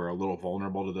defending, we were a little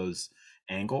vulnerable to those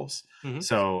angles. Mm-hmm.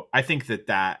 So I think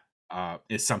that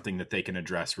is something that they can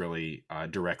address really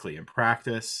directly in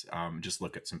practice. Just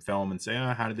look at some film and say,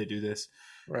 how did they do this?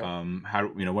 Right.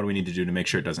 What do we need to do to make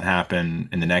sure it doesn't happen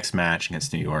in the next match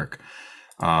against New York?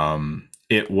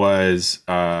 It was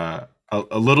a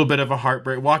little bit of a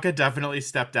heartbreak. Waka definitely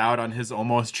stepped out on his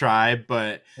almost try,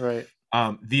 but right.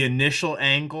 The initial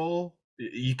angle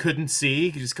you couldn't see.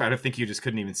 You just kind of think you just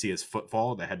couldn't even see his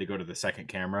footfall. They had to go to the second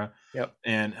camera. Yep.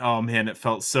 And oh man, it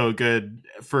felt so good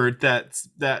for that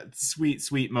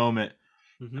sweet moment.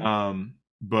 Mm-hmm.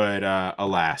 But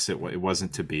alas, it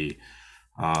wasn't to be.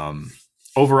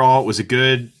 Overall, it was a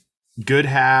good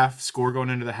half. Score going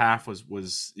into the half was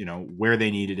where they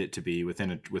needed it to be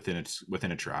within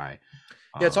a try.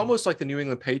 Yeah, it's almost like the New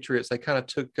England Patriots. They kind of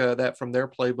took that from their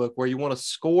playbook, where you want to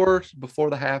score before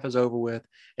the half is over with,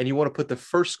 and you want to put the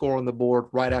first score on the board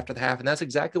right after the half. And that's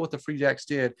exactly what the Free Jacks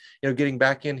did. Getting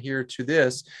back in here to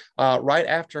this, right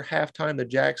after halftime, the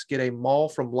Jacks get a maul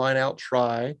from line out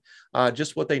try,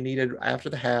 just what they needed after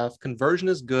the half. Conversion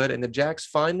is good, and the Jacks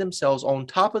find themselves on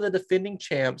top of the defending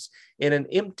champs in an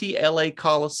empty LA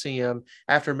Coliseum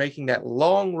after making that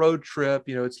long road trip.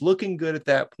 It's looking good at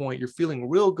that point. You're feeling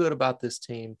real good about this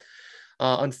team.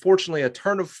 Unfortunately, a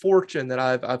turn of fortune that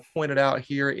I've pointed out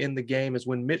here in the game is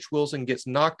when Mitch Wilson gets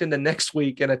knocked into next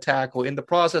week in a tackle, in the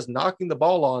process knocking the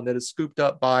ball on that is scooped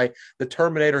up by the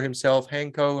Terminator himself,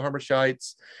 Hanko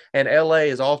Hermeschites, and LA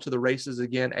is off to the races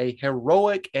again. A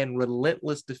heroic and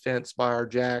relentless defense by our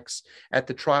Jacks at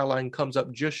the try line comes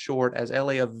up just short as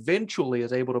LA eventually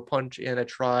is able to punch in a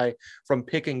try from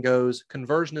pick and goes.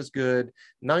 Conversion is good,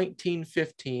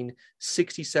 19-15,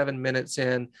 67 minutes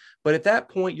in. But at that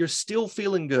point, you're still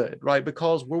feeling good, right?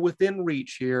 Because we're within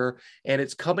reach here and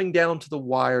it's coming down to the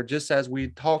wire, just as we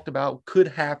talked about could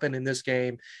happen in this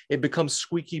game. It becomes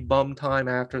squeaky bum time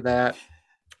after that.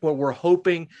 Well, we're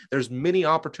hoping there's many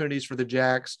opportunities for the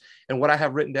Jacks. And what I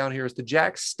have written down here is the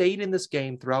Jacks stayed in this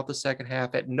game throughout the second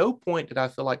half. At no point did I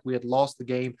feel like we had lost the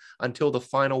game until the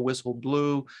final whistle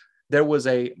blew. There was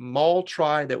a maul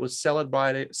try that was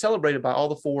celebrated by all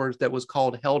the forwards that was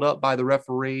called held up by the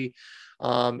referee.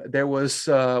 There was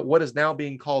what is now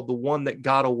being called the one that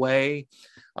got away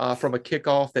from a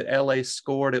kickoff that LA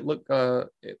scored. It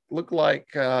looked like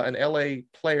an LA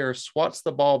player swats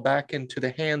the ball back into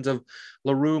the hands of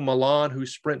LaRue Milan, who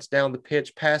sprints down the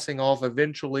pitch, passing off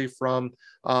eventually from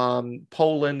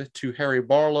Poland to Harry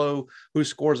Barlow, who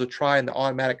scores a try in the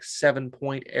automatic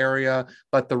 7-point area.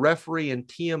 But the referee and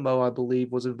TMO, I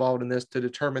believe, was involved in this to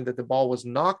determine that the ball was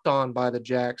knocked on by the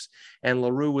Jacks and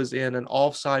LaRue was in an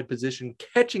offside position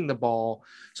catching the ball.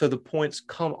 So the points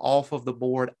come off of the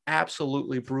board.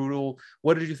 Absolutely brutal.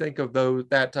 What did you think of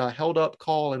that held up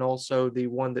call and also the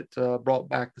one that brought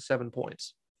back the 7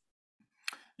 points?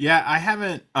 Yeah, I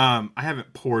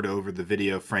haven't poured over the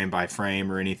video frame by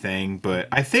frame or anything, but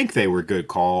I think they were good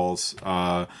calls.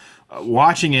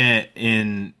 Watching it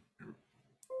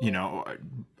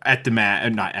at the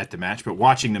match, not at the match, but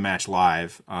watching the match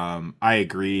live, I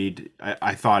agreed.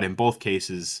 I thought in both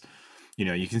cases,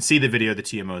 you can see the video the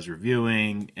TMO is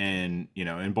reviewing, and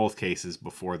in both cases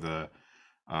before the.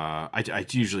 I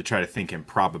usually try to think in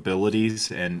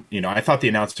probabilities, and I thought the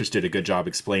announcers did a good job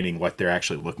explaining what they're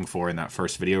actually looking for in that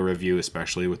first video review,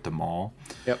 especially with the maul.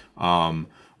 Yep.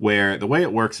 Where the way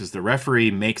it works is the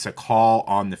referee makes a call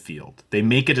on the field. They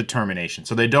make a determination,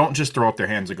 so they don't just throw up their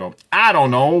hands and go, "I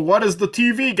don't know, what does the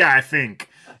TV guy think?"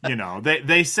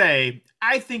 They say,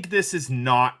 "I think this is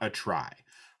not a try,"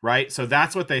 right? So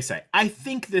that's what they say. I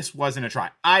think this wasn't a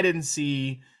try. I didn't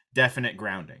see definite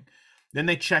grounding. Then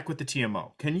they check with the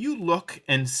TMO. Can you look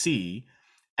and see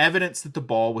evidence that the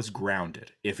ball was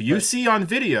grounded? If you see on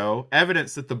video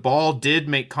evidence that the ball did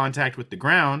make contact with the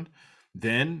ground,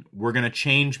 then we're going to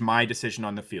change my decision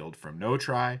on the field from no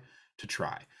try to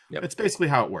try. Yep. That's basically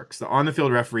how it works. The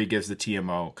on-the-field referee gives the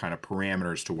TMO kind of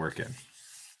parameters to work in.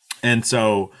 And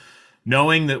so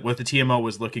knowing that what the TMO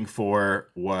was looking for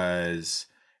was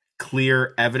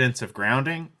clear evidence of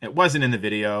grounding, it wasn't in the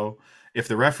video. If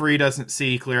the referee doesn't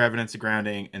see clear evidence of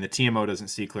grounding and the TMO doesn't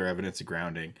see clear evidence of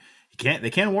grounding, they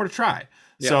can't award a try.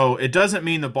 Yeah. So it doesn't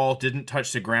mean the ball didn't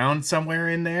touch the ground somewhere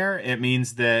in there. It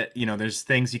means that, there's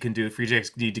things you can do. Free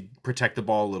Jacks need to protect the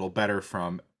ball a little better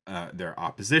from their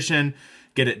opposition,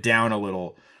 get it down a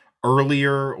little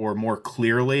earlier or more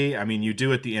clearly. I mean, you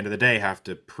do at the end of the day have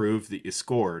to prove that you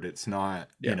scored. It's not,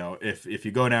 if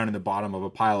you go down in the bottom of a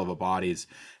pile of bodies,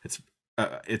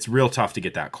 it's real tough to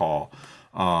get that call.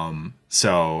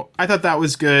 So I thought that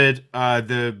was good.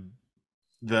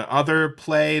 The other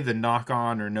play, the knock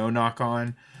on or no knock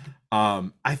on,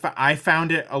 I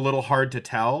found it a little hard to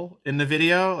tell in the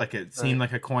video. Like it seemed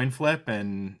like a coin flip,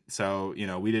 and so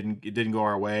it didn't go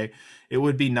our way. It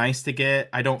would be nice to get.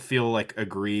 I don't feel like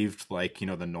aggrieved like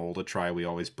the Nola try we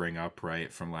always bring up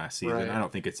right from last season. Right. I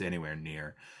don't think it's anywhere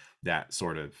near that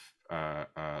sort of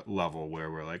level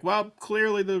where we're like, well,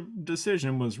 clearly the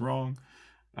decision was wrong.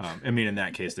 I mean, in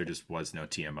that case, there just was no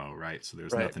TMO, right? So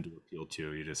there's nothing to appeal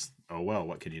to. You just,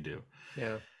 what can you do?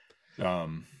 Yeah.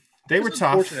 They were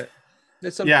tough.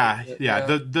 Yeah.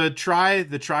 The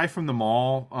try from the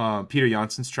maul, Peter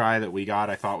Jansson's try that we got,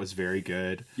 I thought was very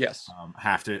good. Yes.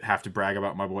 Have to brag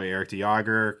about my boy Eric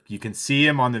DeJager. You can see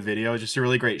him on the video, just a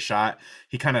really great shot.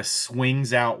 He kind of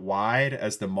swings out wide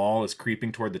as the maul is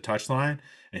creeping toward the touchline,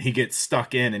 and he gets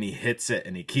stuck in and he hits it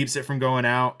and he keeps it from going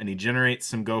out and he generates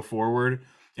some go forward.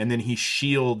 and then he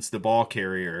shields the ball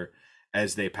carrier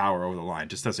as they power over the line.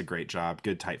 Just does a great job.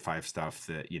 Good tight five stuff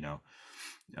that,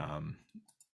 um,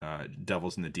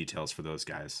 devils in the details for those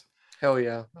guys. Hell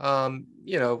yeah.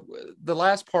 The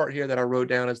last part here that I wrote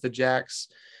down is the Jacks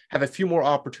have a few more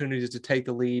opportunities to take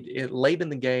the lead late in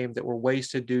the game that were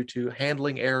wasted due to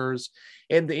handling errors.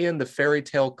 In the end, the fairy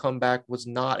tale comeback was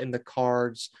not in the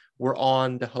cards. We're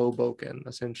on to Hoboken,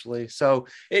 essentially. So,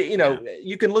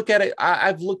 you can look at it.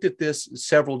 I've looked at this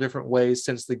several different ways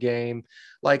since the game.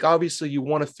 Like, obviously, you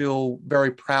want to feel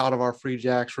very proud of our Free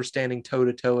Jacks for standing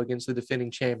toe-to-toe against the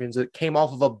defending champions. It came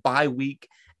off of a bye week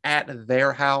at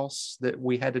their house that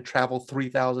we had to travel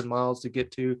 3,000 miles to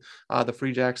get to, the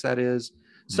Free Jacks, that is.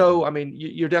 So, I mean,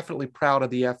 you're definitely proud of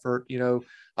the effort.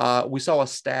 We saw a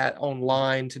stat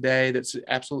online today that's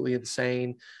absolutely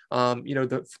insane.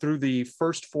 Through the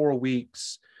first 4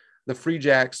 weeks, the Free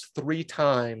Jacks 3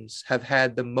 times have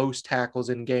had the most tackles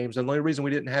in games. And the only reason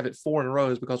we didn't have it 4 in a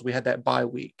row is because we had that bye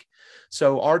week.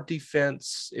 So our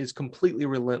defense is completely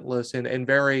relentless and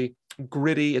very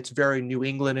gritty. It's very New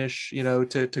Englandish,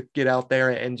 to get out there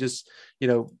and just,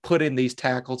 put in these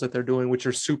tackles that they're doing, which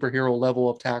are superhero level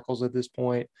of tackles at this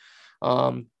point.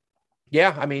 To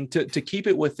keep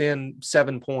it within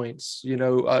 7 points,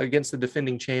 against the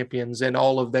defending champions and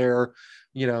all of their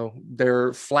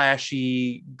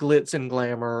flashy glitz and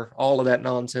glamour, all of that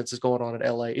nonsense is going on in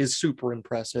LA is super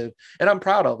impressive. And I'm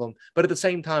proud of them. But at the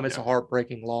same time, it's a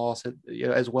heartbreaking loss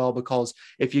as well, because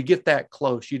if you get that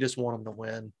close, you just want them to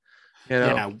win.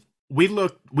 Yeah, we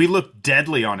look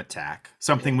deadly on attack,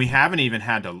 something we haven't even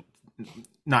had an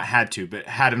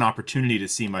opportunity to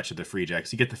see much of the Free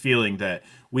Jacks. You get the feeling that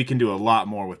we can do a lot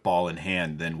more with ball in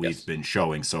hand than we've been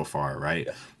showing so far, right?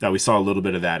 Yes. That we saw a little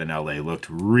bit of that in LA, looked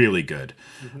really good.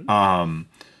 Mm-hmm.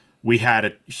 We had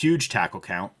a huge tackle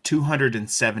count,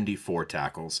 274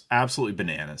 tackles, absolutely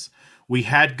bananas. We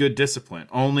had good discipline,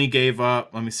 only gave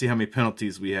up, let me see how many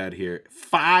penalties we had here.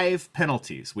 5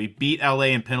 penalties. We beat LA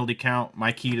in penalty count,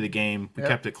 my key to the game. We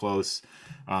kept it close.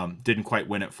 Didn't quite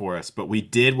win it for us, but we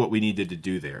did what we needed to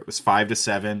do there. It was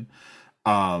 5-7.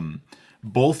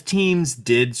 Both teams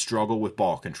did struggle with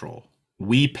ball control.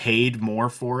 We paid more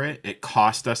for it. It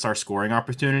cost us our scoring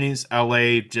opportunities.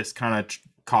 LA just kind of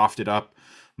coughed it up,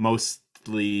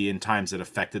 mostly in times that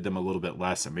affected them a little bit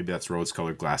less. And maybe that's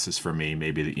rose-colored glasses for me.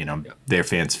 Maybe their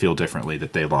fans feel differently,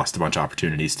 that they lost a bunch of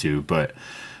opportunities too. But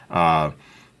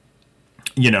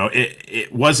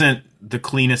it wasn't the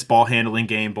cleanest ball handling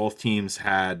game. Both teams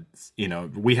had,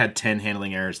 we had 10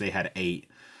 handling errors. They had 8.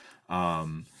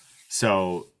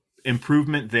 So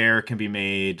improvement there can be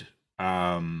made.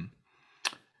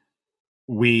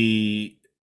 We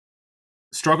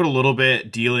struggled a little bit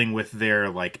dealing with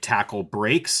their tackle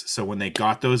breaks. So when they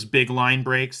got those big line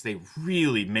breaks, they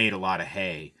really made a lot of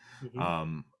hay.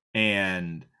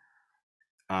 Mm-hmm.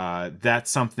 That's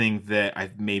something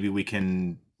that maybe we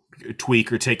can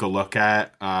tweak or take a look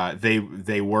at.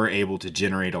 They were able to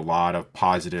generate a lot of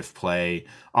positive play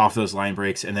off those line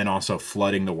breaks, and then also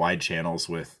flooding the wide channels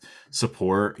with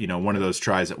support. One of those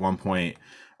tries at one point,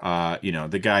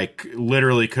 the guy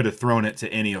literally could have thrown it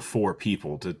to any of 4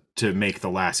 people to make the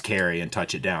last carry and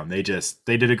touch it down. They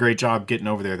did a great job getting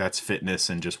over there. That's fitness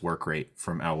and just work rate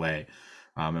from LA.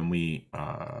 And we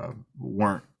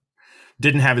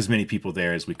didn't have as many people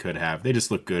there as we could have. They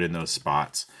just look good in those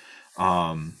spots.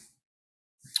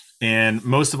 And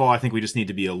most of all, I think we just need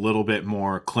to be a little bit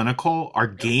more clinical. Our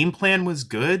game plan was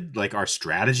good. Our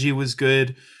strategy was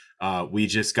good. We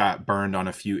just got burned on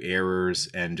a few errors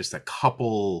and just a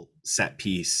couple set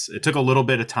piece. It took a little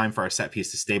bit of time for our set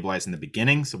piece to stabilize in the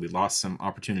beginning, so we lost some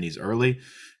opportunities early.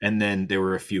 And then there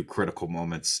were a few critical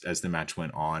moments as the match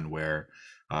went on where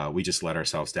we just let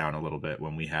ourselves down a little bit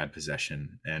when we had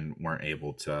possession and weren't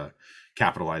able to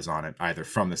capitalize on it either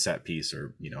from the set piece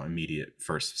or, immediate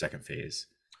first, second phase.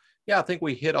 Yeah, I think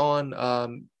we hit on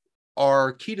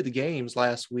our key to the games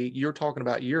last week. You're talking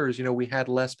about yours. We had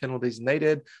less penalties than they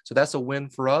did, so that's a win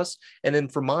for us. And then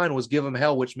for mine was give them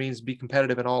hell, which means be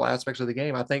competitive in all aspects of the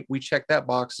game. I think we checked that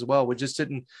box as well. We just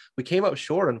didn't. We came up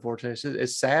short, unfortunately.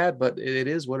 It's sad, but it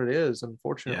is what it is,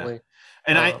 unfortunately. Yeah.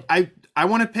 And I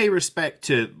want to pay respect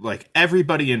to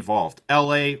everybody involved.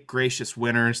 LA, gracious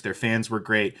winners. Their fans were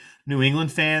great. New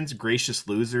England fans, gracious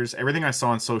losers. Everything I saw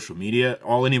on social media,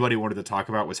 all anybody wanted to talk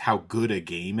about was how good a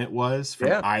game it was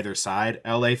from either side.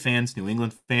 LA fans, New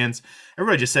England fans,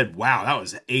 everybody just said, wow, that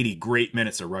was 80 great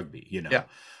minutes of rugby,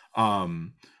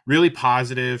 really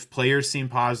positive. Players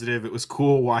seemed positive. It was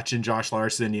cool watching Josh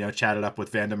Larson, chatted up with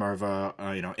Van der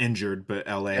Merwe, injured, but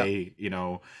LA,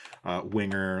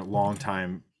 winger,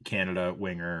 longtime Canada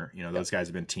winger. You know, those guys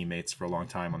have been teammates for a long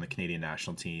time on the Canadian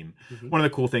national team. Mm-hmm. One of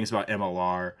the cool things about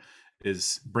MLR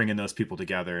is bringing those people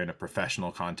together in a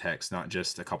professional context, not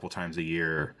just a couple times a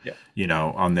year, you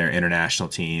know, on their international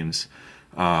teams.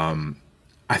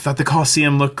 I thought the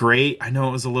Coliseum looked great. I know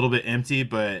it was a little bit empty,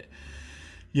 but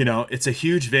you know, it's a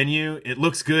huge venue. It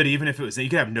looks good, even if it was, you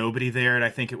could have nobody there, and I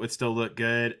think it would still look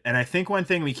good. And I think one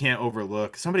thing we can't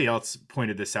overlook, somebody else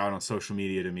pointed this out on social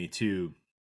media to me too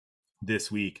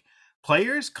this week.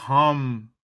 Players come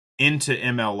into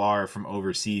MLR from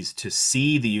overseas to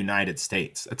see the United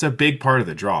States. That's a big part of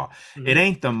the draw. Mm-hmm. It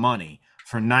ain't the money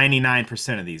for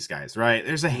 99% of these guys, right?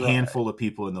 There's a handful of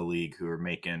people in the league who are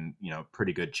making, you know,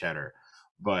 pretty good cheddar,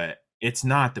 but it's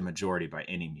not the majority by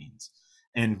any means.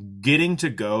 And getting to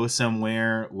go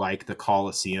somewhere like the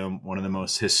Coliseum, one of the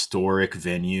most historic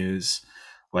venues,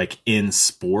 like in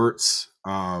sports,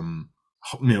 you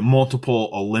know, multiple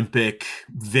Olympic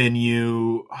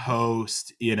venue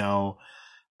host, you know,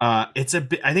 I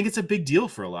think it's a big deal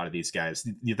for a lot of these guys.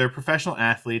 They're professional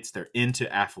athletes. They're into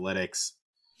athletics,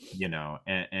 you know,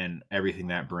 and everything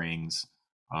that brings.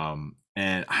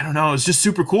 And I don't know, it's just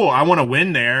super cool. I want to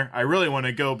win there. I really want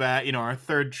to go back. You know, our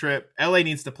third trip, LA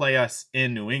needs to play us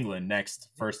in New England next.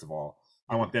 First of all,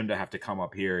 I want them to have to come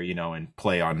up here, you know, and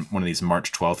play on one of these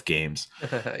March 12th games.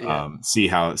 See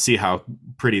how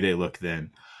pretty they look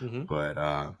then. Mm-hmm.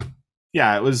 But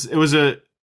yeah, it was a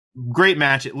great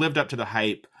match. It lived up to the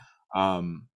hype.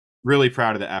 Really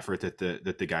proud of the effort that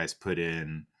the guys put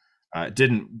in.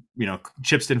 Didn't, you know,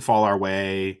 chips didn't fall our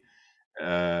way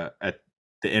at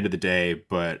the end of the day,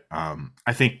 but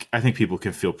I think people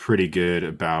can feel pretty good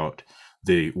about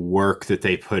the work that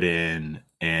they put in,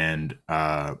 and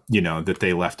you know, that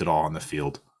they left it all on the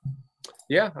field.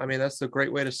 Yeah, I mean, that's a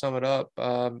great way to sum it up.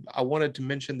 I wanted to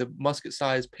mention the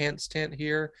musket-sized pants tent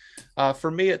here. For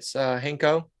me, it's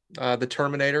Henko. The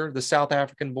Terminator, the South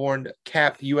African-born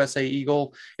capped USA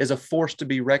Eagle, is a force to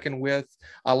be reckoned with.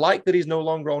 I like that he's no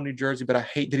longer on New Jersey, but I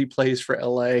hate that he plays for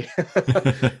LA.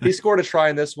 He scored a try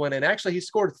in this one, and actually he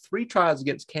scored 3 tries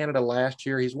against Canada last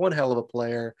year. He's one hell of a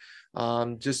player.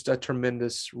 Just a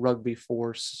tremendous rugby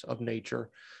force of nature.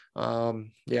 Yeah,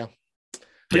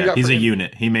 he's a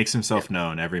unit. He makes himself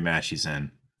known every match he's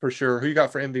in. For sure. Who you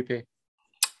got for MVP?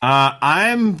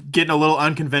 I'm getting a little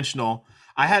unconventional.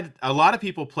 I had a lot of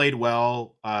people played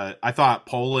well. I thought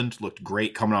Poland looked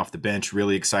great coming off the bench.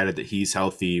 Really excited that he's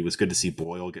healthy. It was good to see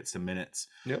Boyle get some minutes.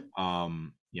 Yep.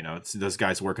 You know, it's those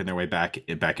guys working their way back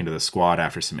into the squad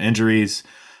after some injuries.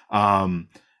 In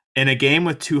a game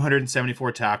with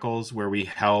 274 tackles, where we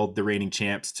held the reigning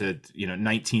champs to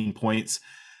 19 points,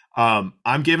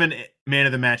 I'm giving man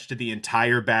of the match to the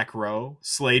entire back row,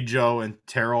 Slade, Joe, and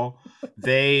Terrell.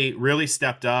 They really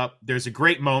stepped up. There's a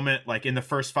great moment, like in the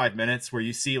first 5 minutes, where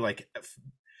you see, like,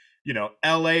 you know,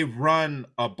 LA run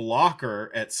a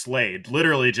blocker at Slade,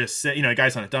 literally just, you know, a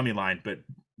guy's on a dummy line, but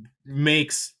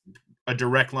makes a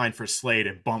direct line for Slade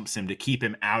and bumps him to keep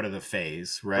him out of the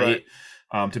phase, right?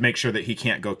 To make sure that he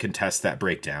can't go contest that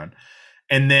breakdown.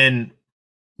 And then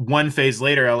one phase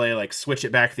later, LA like switch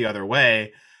it back the other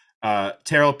way.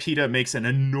 Terrell Pita makes an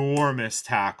enormous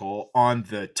tackle on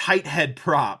the tight head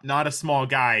prop, not a small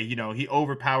guy. You know, he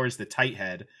overpowers the tight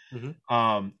head.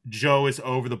 Mm-hmm. Joe is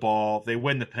over the ball. They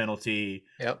win the penalty.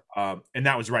 Yep. And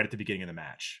that was right at the beginning of the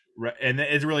match. And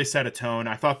it really set a tone.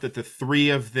 I thought that the 3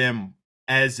 of them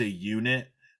as a unit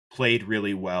played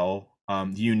really well.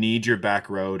 You need your back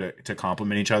row to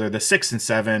complement each other. The 6 and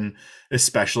 7,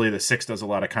 especially the 6 does a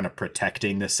lot of kind of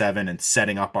protecting the 7 and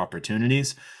setting up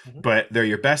opportunities, but they're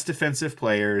your best defensive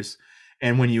players.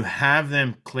 And when you have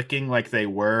them clicking like they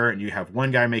were, and you have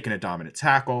one guy making a dominant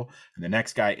tackle and the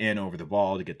next guy in over the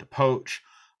ball to get the poach,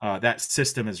 that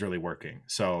system is really working.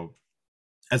 So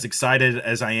as excited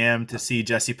as I am to see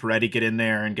Jesse Peretti get in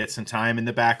there and get some time in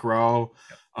the back row,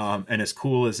 and as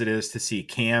cool as it is to see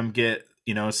Cam get,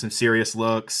 you know, some serious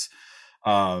looks,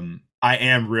 I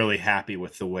am really happy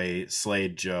with the way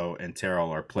Slade, Joe, and Terrell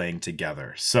are playing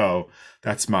together. So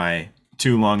that's my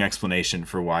too long explanation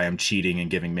for why I'm cheating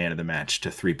and giving man of the match to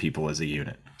 3 people as a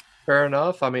unit. Fair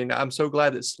enough. I mean, I'm so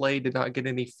glad that Slade did not get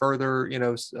any further, you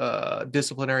know,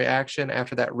 disciplinary action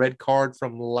after that red card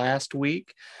from last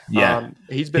week. Yeah,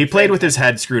 he played with his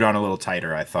head screwed on a little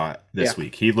tighter, I thought, this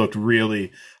week. He looked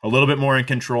really a little bit more in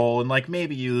control, and like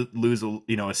maybe you lose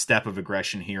a step of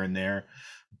aggression here and there,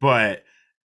 but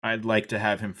I'd like to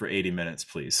have him for 80 minutes,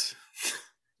 please.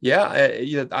 Yeah,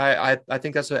 I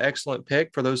think that's an excellent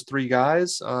pick for those 3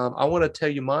 guys. I want to tell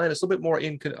you mine. It's a little bit more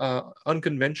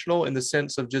unconventional in the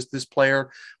sense of just this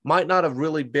player might not have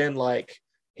really been like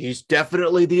He's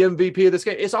definitely the MVP of this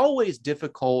game. It's always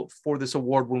difficult for this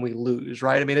award when we lose,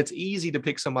 right? I mean, it's easy to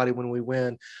pick somebody when we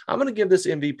win. I'm going to give this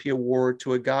MVP award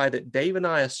to a guy that Dave and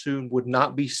I assumed would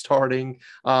not be starting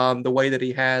the way that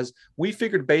he has. We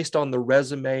figured based on the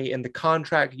resume and the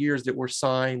contract years that were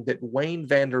signed that Wayne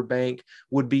Vanderbank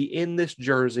would be in this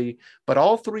jersey. But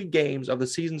all 3 games of the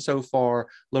season so far,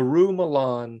 LaRue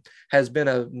Milan has been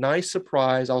a nice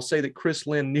surprise. I'll say that Chris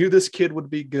Lynn knew this kid would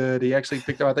be good. He actually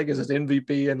picked him, I think, as his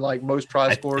MVP and like most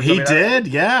try scores. He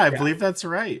did. I believe that's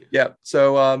right. Yeah.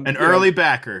 So an early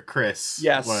backer, Chris.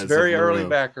 Yes, very early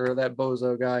backer, that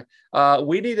bozo guy.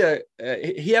 We need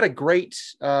he had a great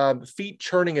feet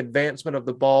churning advancement of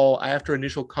the ball after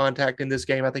initial contact in this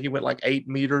game. I think he went like 8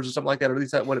 meters or something like that, or at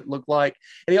least that's what it looked like.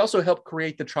 And he also helped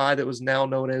create the try that was now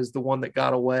known as the one that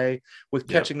got away with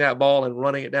catching that ball and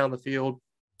running it down the field.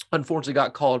 Unfortunately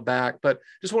got called back, but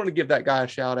just wanted to give that guy a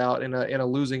shout out in a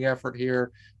losing effort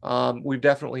here. We've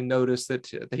definitely noticed that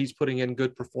he's putting in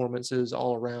good performances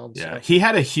all around. Yeah, so. He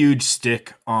had a huge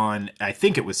stick on, I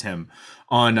think it was him,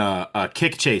 on a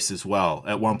kick chase as well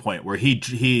at one point where he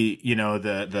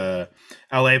the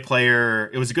LA player,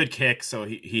 it was a good kick, so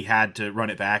he had to run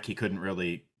it back. He couldn't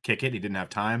really kick it. He didn't have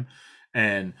time.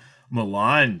 And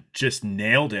Milan just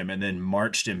nailed him and then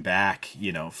marched him back,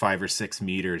 5 or 6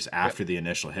 meters after the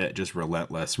initial hit. Just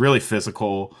relentless, really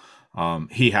physical.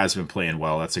 He has been playing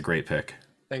well. That's a great pick.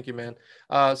 Thank you, man.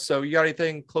 So you got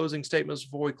anything, closing statements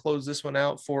before we close this one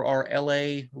out for our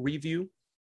LA review?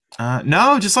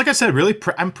 No, just like I said, really,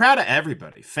 I'm proud of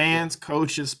everybody. Fans,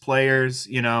 coaches, players,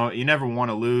 you never want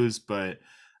to lose, but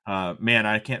man,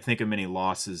 I can't think of many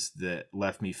losses that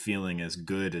left me feeling as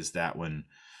good as that one,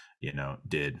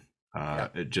 did.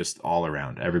 It just all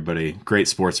around, everybody, great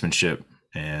sportsmanship,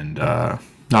 and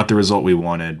not the result we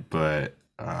wanted, but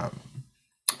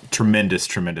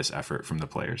tremendous effort from the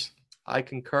players. I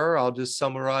concur. I'll just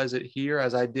summarize it here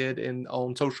as I did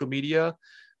on social media.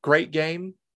 Great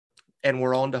game, and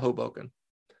we're on to Hoboken.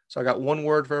 So I got one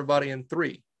word for everybody in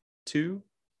 3, 2,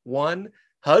 1.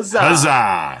 Huzzah!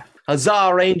 Huzzah!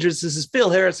 Huzzah, Rangers. This is Phil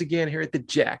Harris again here at the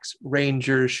Jacks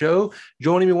Rangers Show.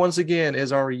 Joining me once again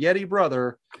is our Yeti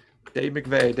brother, Dave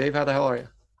McVeigh. Dave, how the hell are you?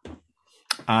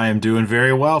 I am doing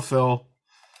very well, Phil.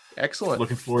 Excellent.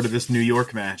 Looking forward to this New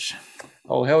York match.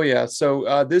 Oh, hell yeah.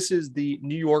 So this is the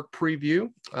New York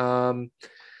preview.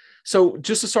 So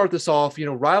just to start this off,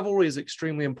 rivalry is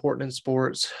extremely important in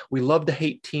sports. We love to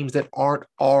hate teams that aren't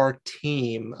our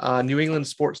team. New England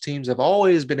sports teams have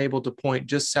always been able to point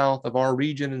just south of our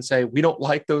region and say, we don't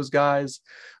like those guys.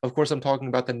 Of course, I'm talking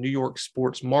about the New York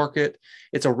sports market.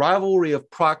 It's a rivalry of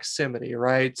proximity,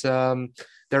 right?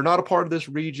 They're not a part of this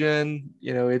region.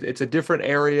 It's a different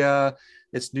area.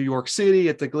 It's New York City.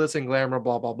 It's the glitz and glamour,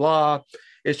 blah, blah, blah.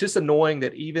 It's just annoying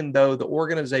that even though the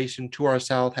organization to our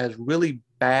south has really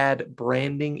bad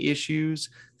branding issues,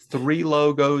 3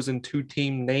 logos and 2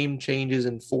 team name changes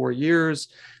in 4 years,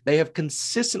 they have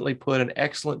consistently put an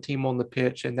excellent team on the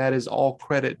pitch, and that is all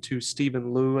credit to Steve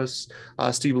Lewis,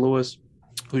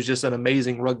 who's just an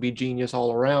amazing rugby genius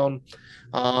all around.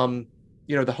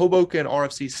 The Hoboken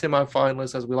RFC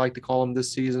semifinalists, as we like to call them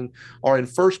this season, are in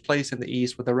first place in the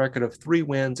East with a record of 3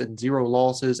 wins and 0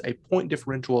 losses, a point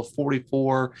differential of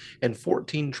 44 and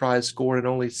 14 tries scored and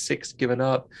only 6 given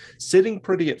up, sitting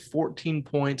pretty at 14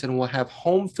 points, and will have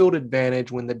home field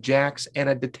advantage when the Jacks and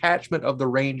a detachment of the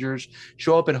Rangers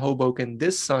show up in Hoboken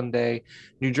this Sunday.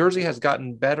 New Jersey has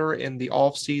gotten better in the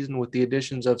offseason with the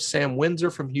additions of Sam Windsor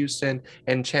from Houston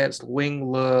and Chance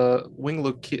Wingluski.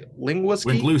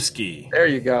 There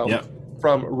you go. Yep.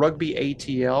 From Rugby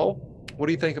ATL. What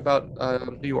do you think about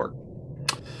New York?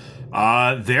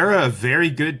 They're a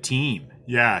very good team.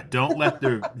 Yeah, don't let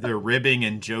the ribbing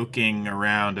and joking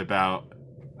around about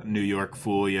New York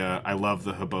fool you. I love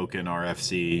the Hoboken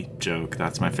RFC joke.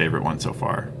 That's my favorite one so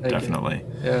far. Thank Definitely.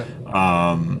 You.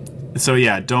 Yeah. So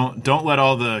yeah, don't let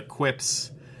all the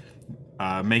quips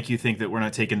make you think that we're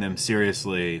not taking them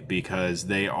seriously, because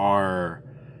they are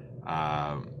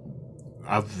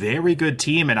a very good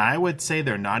team, and I would say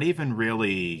they're not even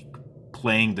really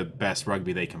playing the best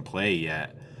rugby they can play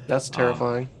yet. That's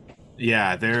terrifying.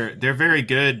 Yeah, they're very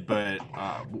good, but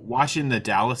watching the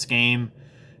Dallas game,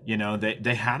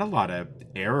 they had a lot of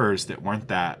errors that weren't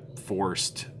that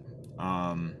forced,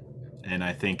 and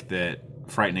I think that,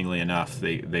 frighteningly enough,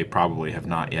 they probably have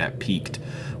not yet peaked.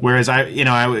 Whereas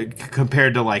I would,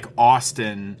 compared to like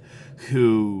Austin,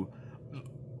 who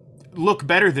look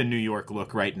better than New York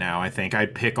look right now, I think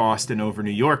I'd pick Austin over New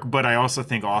York, but I also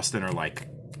think Austin are like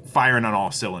firing on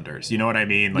all cylinders. You know what I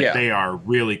mean? Like they are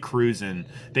really cruising.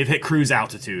 They've hit cruise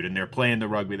altitude and they're playing the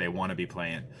rugby they want to be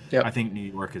playing. Yep. I think New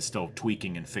York is still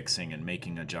tweaking and fixing and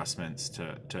making adjustments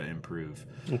to improve.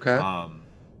 Okay.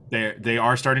 They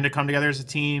are starting to come together as a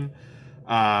team.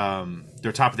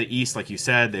 They're top of the East, like you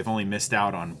said. They've only missed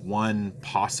out on one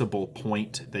possible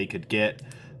point they could get.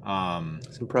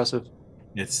 It's impressive.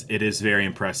 It is very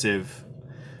impressive.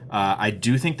 I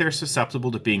do think they're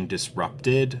susceptible to being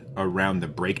disrupted around the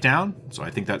breakdown. So I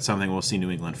think that's something we'll see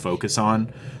New England focus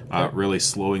on, really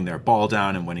slowing their ball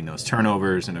down and winning those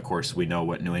turnovers. And of course, we know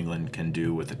what New England can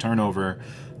do with a turnover,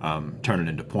 turn it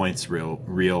into points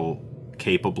real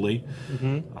capably.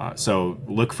 So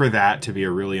look for that to be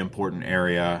a really important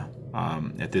area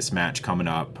at this match coming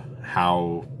up,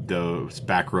 how those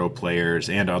back row players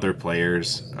and other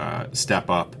players step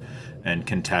up and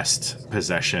contest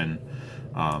possession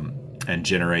and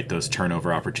generate those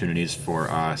turnover opportunities for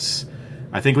us.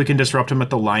 I think we can disrupt them at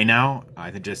the line out. I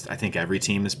think every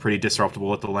team is pretty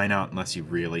disruptible at the line out unless you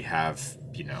really have,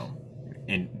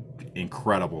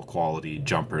 incredible quality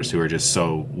jumpers who are just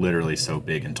literally so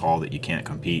big and tall that you can't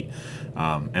compete.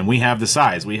 And we have the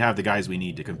size. We have the guys we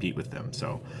need to compete with them.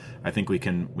 So I think we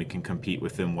can compete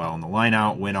with them well in the line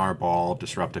out, win our ball,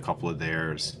 disrupt a couple of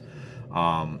theirs.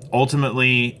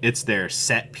 Ultimately, it's their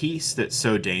set piece that's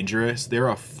so dangerous. They're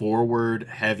a forward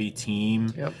heavy team,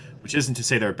 which isn't to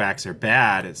say their backs are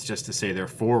bad. It's just to say their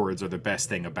forwards are the best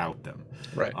thing about them.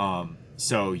 Right.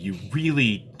 So you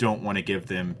really don't want to give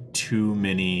them too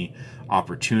many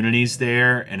opportunities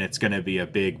there, and it's going to be a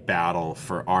big battle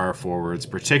for our forwards,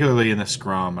 particularly in the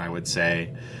scrum, I would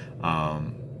say,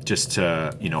 just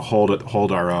to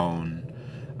hold our own.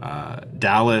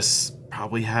 Dallas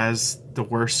probably has the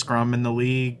worst scrum in the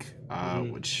league,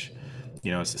 which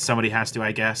somebody has to,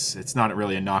 I guess. It's not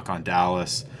really a knock on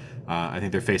Dallas. I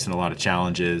think they're facing a lot of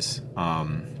challenges,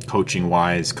 coaching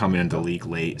wise, coming into the league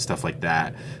late, stuff like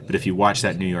that. But if you watch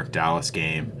that New York Dallas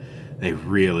game, they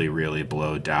really, really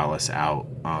blow Dallas out.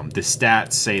 The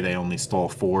stats say they only stole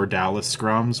 4 Dallas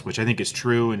scrums, which I think is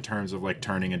true in terms of like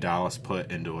turning a Dallas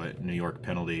put into a New York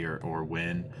penalty or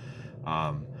win.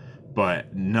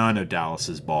 But none of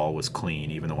Dallas's ball was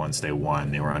clean, even the ones they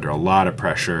won. They were under a lot of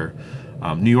pressure.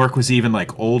 New York was even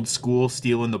like old school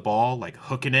stealing the ball, like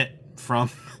hooking it from,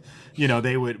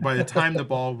 they would, by the time the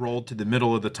ball rolled to the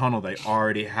middle of the tunnel, they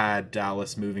already had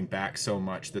Dallas moving back so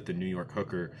much that the New York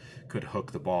hooker could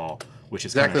hook the ball, which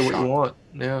is exactly what shocking. you want.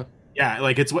 Yeah. Yeah,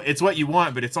 like it's what you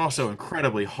want, but it's also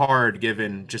incredibly hard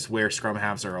given just where scrum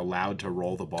halves are allowed to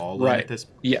roll the ball right. at this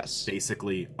point. Yes.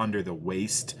 Basically under the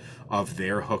waist of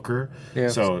their hooker. Yeah.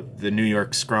 So the New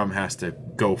York scrum has to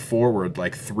go forward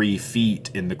like 3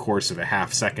 feet in the course of a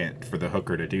half second for the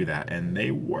hooker to do that, and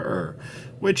they were,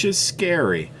 which is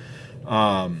scary.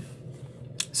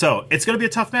 So it's going to be a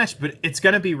tough match, but it's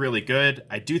going to be really good.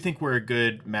 I do think we're a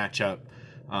good matchup.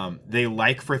 They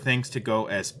like for things to go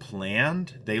as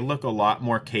planned. They look a lot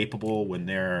more capable when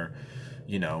their,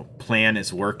 plan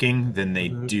is working than they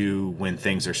do when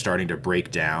things are starting to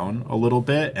break down a little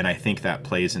bit. And I think that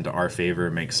plays into our favor,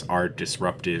 makes our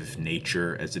disruptive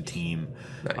nature as a team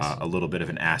a little bit of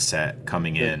an asset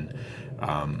coming in.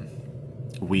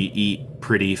 We eat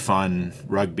pretty fun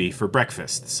rugby for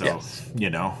breakfast. So,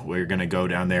 we're going to go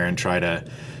down there and try to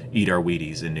eat our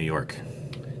Wheaties in New York.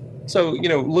 So,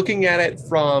 looking at it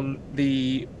from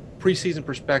the preseason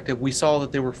perspective, we saw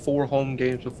that there were 4 away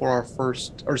games before our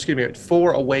first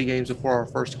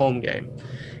home game.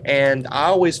 And I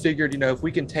always figured, if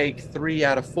we can take 3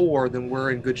 out of 4, then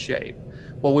we're in good shape.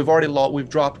 Well, we've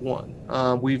dropped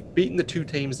 1. We've beaten the 2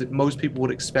 teams that most people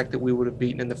would expect that we would have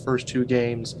beaten in the first 2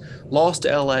 games. Lost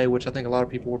to LA, which I think a lot of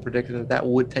people were predicting that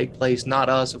would take place. Not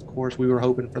us, of course. We were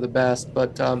hoping for the best,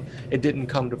 but it didn't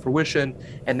come to fruition.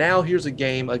 And now here's a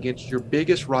game against your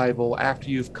biggest rival after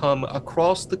you've come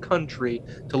across the country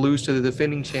to lose to the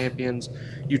defending champions.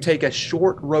 You take a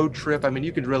short road trip. I mean,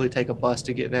 you could really take a bus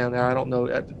to get down there. I don't know.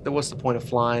 What's the point of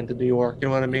flying to New York? You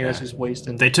know what I mean? Yeah. It's just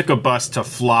wasting. They took a bus to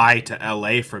fly to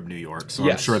LA from New York, so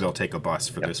I'm sure they'll take a bus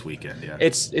for this weekend. Yeah,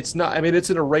 it's not. I mean, it's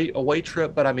an away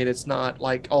trip, but I mean, it's not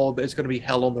like it's going to be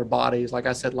hell on their bodies. Like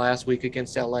I said last week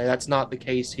against LA, that's not the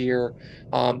case here.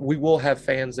 We will have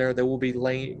fans there. There will be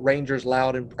Rangers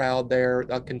loud and proud there,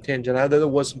 a contingent. I know there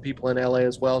was some people in LA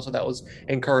as well, so that was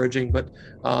encouraging. But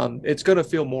it's going to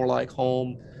feel more like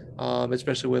home,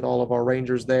 especially with all of our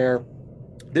Rangers there.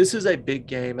 This is a big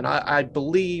game, and I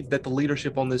believe that the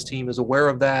leadership on this team is aware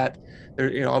of that.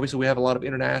 There, obviously we have a lot of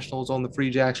internationals on the Free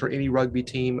Jacks, or any rugby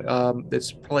team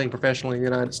that's playing professionally in the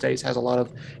United States has a lot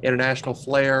of international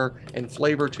flair and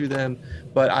flavor to them.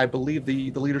 But I believe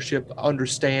the leadership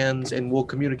understands and will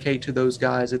communicate to those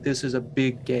guys that this is a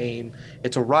big game.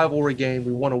 It's a rivalry game.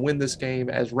 We want to win this game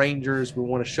as Rangers. We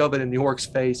want to shove it in New York's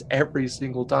face every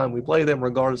single time we play them,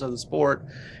 regardless of the sport.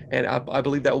 And I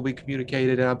believe that will be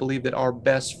communicated, and I believe that our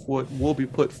best foot will be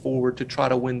put forward to try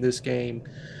to win this game.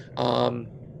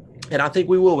 And I think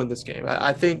we will win this game.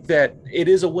 I think that it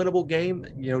is a winnable game.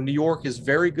 New York is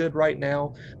very good right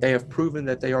now. They have proven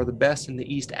that they are the best in the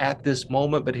East at this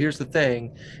moment. But here's the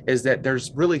thing, is that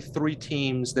there's really 3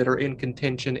 teams that are in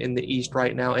contention in the East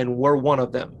right now, and we're one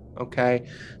of them. Okay.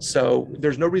 So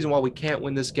there's no reason why we can't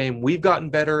win this game. We've gotten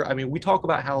better. I mean, we talk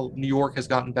about how New York has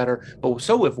gotten better, but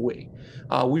so have we.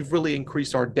 We've really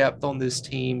increased our depth on this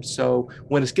team. So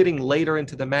when it's getting later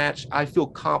into the match, I feel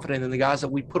confident in the guys that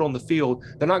we put on the field.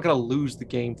 They're not going to lose the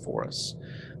game for us.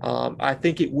 I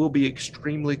think it will be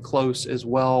extremely close as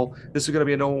well. This is going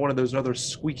to be one of those another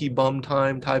squeaky bum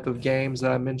time type of games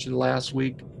that I mentioned last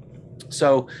week.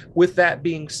 So with that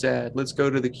being said, let's go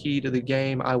to the key to the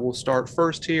game. I will start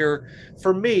first here.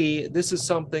 For me, this is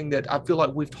something that I feel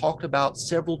like we've talked about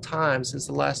several times since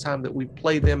the last time that we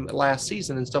played them last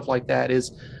season and stuff like that,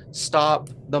 is stop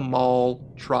the maul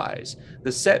tries.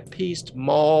 The set piece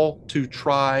maul to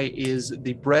try is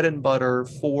the bread and butter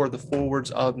for the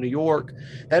forwards of New York.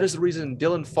 That is the reason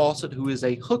Dylan Fawcett, who is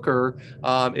a hooker,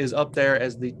 is up there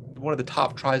as one of the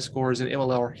top try scorers in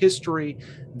MLR history.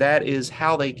 That is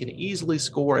how they can easily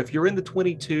score. If you're in the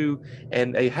 22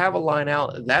 and they have a line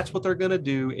out, that's what they're going to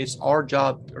do. It's our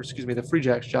job, or excuse me, the Free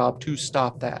Jacks' job to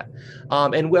stop that.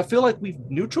 And I feel like we've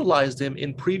neutralized them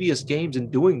in previous games in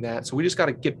doing that. So we just got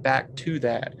to get back to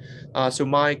that. So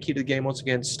my key to the game, once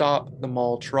again, stop the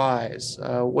maul tries.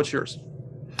 What's yours?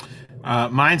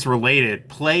 Mine's related.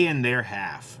 Play in their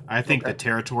half. I think the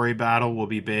territory battle will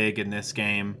be big in this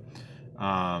game.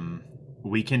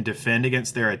 We can defend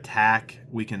against their attack.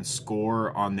 We can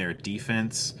score on their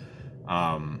defense.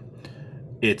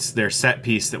 It's their set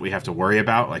piece that we have to worry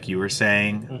about, like you were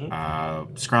saying.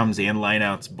 Scrums and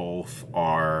lineouts both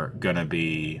are going to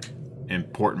be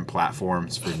important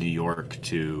platforms for New York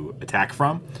to attack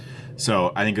from.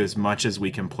 So I think as much as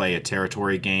we can play a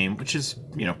territory game, which is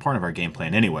part of our game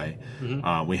plan anyway,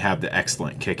 we have the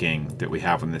excellent kicking that we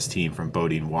have on this team from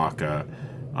Bodine Waka,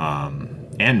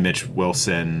 and Mitch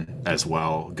Wilson as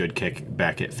well. Good kick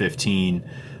back at 15.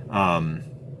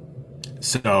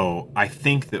 So I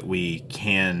think that we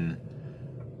can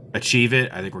achieve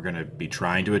it. I think we're going to be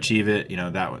trying to achieve it.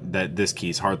 That this key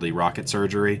is hardly rocket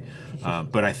surgery,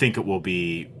 but I think it will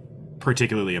be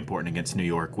particularly important against New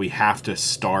York. We have to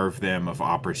starve them of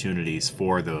opportunities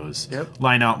for those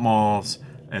line-out mauls,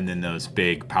 and then those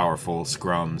big, powerful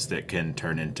scrums that can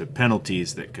turn into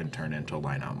penalties, that can turn into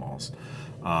line-out mauls.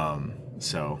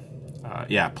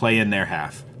 Play in their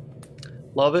half.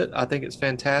 Love it. I think it's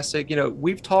fantastic.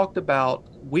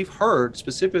 We've heard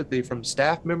specifically from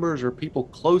staff members or people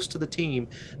close to the team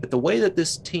that the way that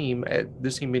this team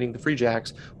meaning the Free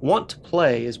Jacks, want to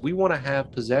play is we want to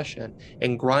have possession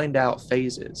and grind out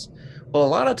phases. Well, a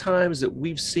lot of times that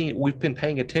we've been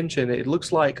paying attention, it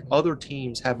looks like other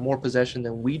teams have more possession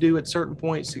than we do at certain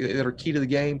points that are key to the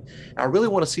game. I really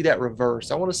want to see that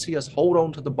reverse. I want to see us hold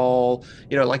on to the ball,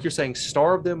 like you're saying,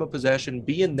 starve them of possession,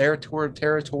 be in their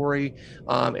territory,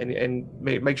 and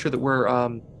make sure that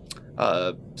we're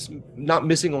not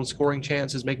missing on scoring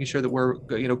chances, making sure that we're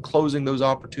closing those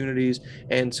opportunities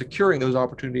and securing those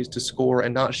opportunities to score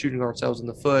and not shooting ourselves in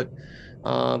the foot.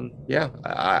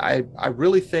 I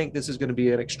really think this is going to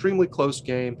be an extremely close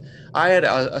game. I had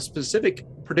a specific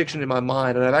prediction in my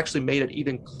mind, and I've actually made it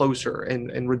even closer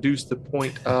and reduced the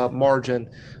point margin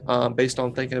based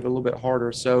on thinking of it a little bit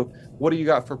harder. So what do you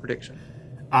got for prediction?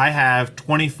 I have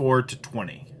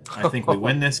 24-20. I think we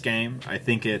win this game. I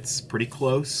think it's pretty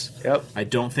close. Yep. I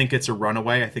don't think it's a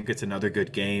runaway. I think it's another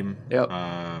good game. Yep.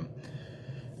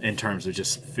 In terms of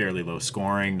just fairly low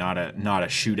scoring, not a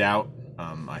shootout.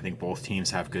 I think both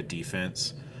teams have good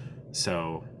defense.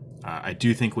 So I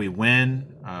do think we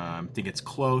win. I think it's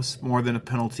close, more than a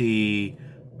penalty,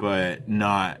 but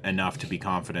not enough to be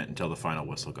confident until the final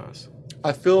whistle goes.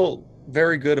 I feel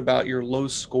very good about your low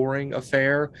scoring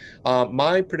affair.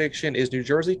 My prediction is New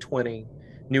Jersey 20,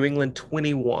 New England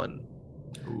 21.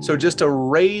 So just a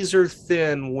razor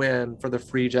thin win for the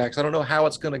Free Jacks. I don't know how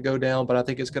it's going to go down, but I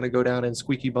think it's going to go down in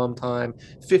squeaky bum time.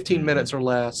 15 minutes or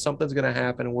less, something's going to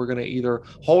happen, and we're going to either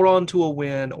hold on to a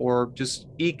win or just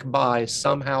eke by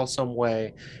somehow, some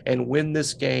way, and win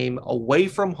this game away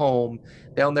from home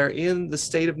down there in the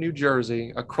state of New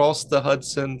Jersey, across the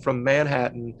Hudson from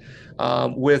Manhattan,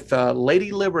 with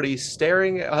Lady Liberty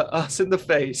staring us in the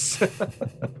face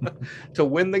to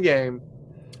win the game.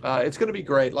 It's going to be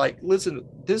great. Like, listen,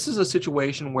 this is a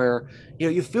situation where,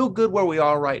 you feel good where we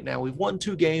are right now. We've won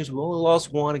 2 games. We've only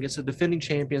lost 1 against the defending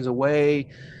champions away.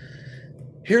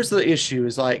 Here's the issue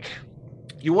is like,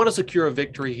 you want to secure a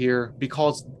victory here,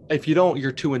 because if you don't,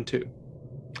 you're 2-2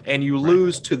 and you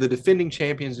lose to the defending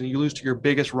champions and you lose to your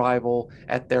biggest rival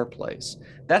at their place.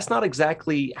 That's not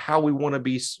exactly how we want to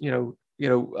be,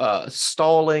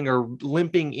 stalling or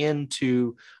limping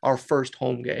into our first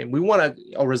home game. We want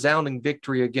a resounding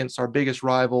victory against our biggest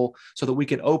rival so that we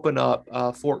can open up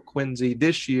Fort Quincy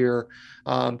this year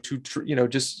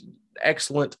just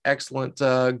excellent,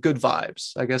 good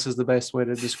vibes, I guess is the best way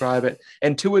to describe it.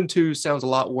 And 2-2 sounds a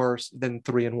lot worse than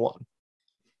 3-1.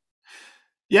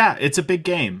 Yeah, it's a big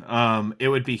game. It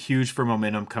would be huge for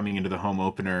momentum coming into the home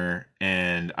opener,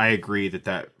 and I agree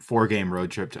that 4-game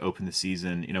road trip to open the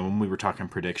season. When we were talking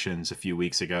predictions a few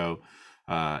weeks ago,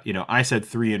 I said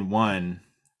 3-1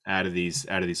 out of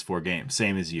these 4 games,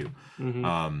 same as you.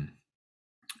 Mm-hmm.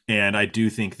 And I do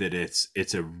think that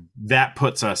that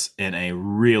puts us in a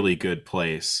really good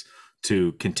place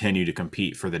to continue to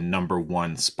compete for the number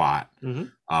 1 spot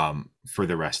for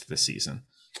the rest of the season.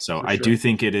 So I do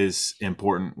think it is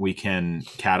important we can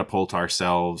catapult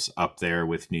ourselves up there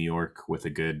with New York with a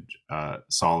good,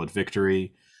 solid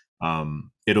victory.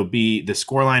 It'll be, the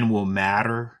scoreline will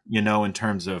matter, in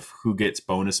terms of who gets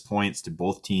bonus points. Do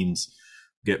both teams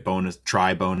get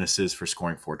try bonuses for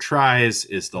scoring 4 tries?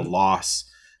 Is the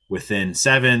loss within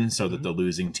 7 so that the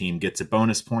losing team gets a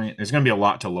bonus point? There's going to be a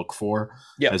lot to look for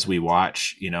as we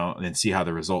watch, and see how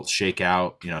the results shake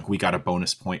out. We got a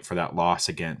bonus point for that loss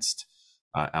against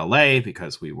LA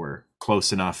because we were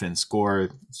close enough in score.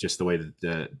 It's just the way that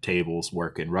the tables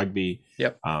work in rugby.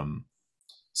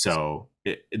 So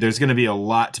there's going to be a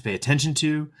lot to pay attention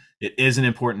to. It is an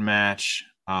important match.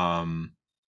 And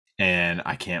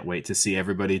I can't wait to see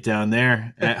everybody down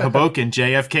there at Hoboken,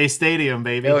 JFK Stadium,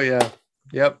 baby. Oh yeah.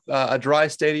 Yep. A dry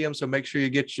stadium. So make sure you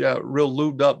get real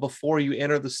lubed up before you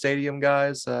enter the stadium,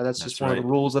 guys. That's just one of the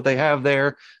rules that they have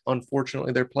there.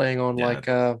 Unfortunately, they're playing on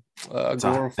a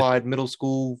glorified middle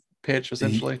school pitch,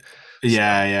 essentially.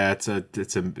 Yeah. It's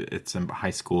a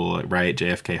high school, right?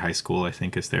 JFK High School, I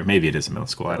think, is there. Maybe it is a middle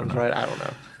school. I don't know. Right. I don't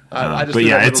know. But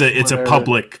yeah, it's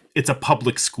a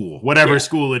public school. Whatever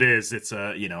school it is, it's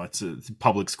a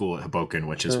public school at Hoboken,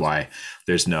 which is why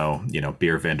there's no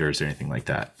beer vendors or anything like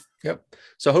that. Yep.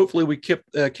 So hopefully we kick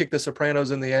the Sopranos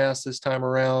in the ass this time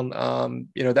around.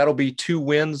 That'll be 2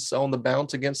 wins on the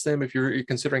bounce against them if you're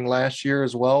considering last year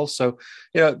as well. So,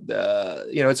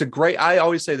 it's a great. I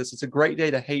always say this: it's a great day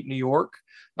to hate New York,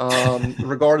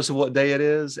 regardless of what day it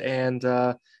is. And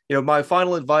my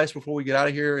final advice before we get out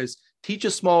of here is teach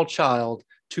a small child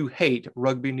to hate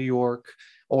Rugby New York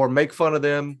or make fun of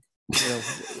them.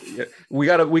 We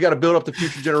got to build up the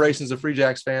future generations of Free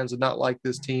Jacks fans and not like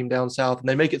this team down south, and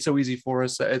they make it so easy for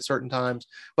us at certain times.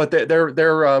 But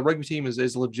their rugby team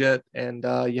is legit, and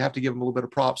you have to give them a little bit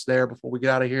of props there before we get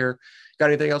out of here.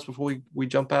 Got anything else before we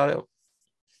jump out?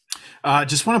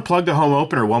 Just want to plug the home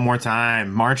opener one more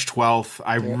time. March 12th.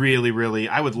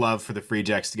 I would love for the Free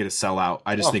Jacks to get a sellout.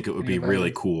 I just think it would be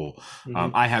really cool.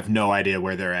 I have no idea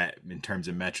where they're at in terms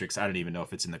of metrics. I don't even know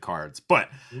if it's in the cards, but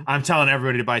I'm telling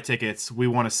everybody to buy tickets. We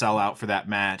want to sell out for that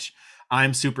match.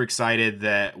 I'm super excited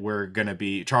that we're going to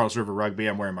be Charles River Rugby.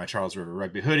 I'm wearing my Charles River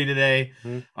Rugby hoodie today.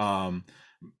 We're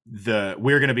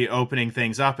going to be opening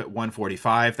things up at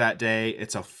 1:45 that day.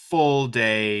 It's a full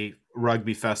day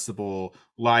rugby festival,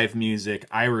 live music,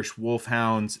 Irish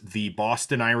Wolfhounds, the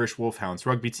Boston Irish Wolfhounds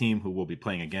rugby team who we'll be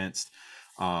playing against.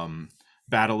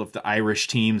 Battle of the Irish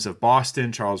teams of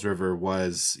Boston. Charles River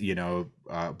was,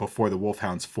 before the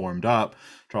Wolfhounds formed up,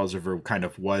 Charles River kind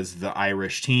of was the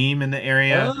Irish team in the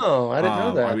area. Oh, I didn't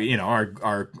know that.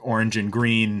 Our orange and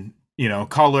green,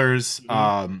 colors.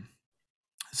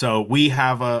 So we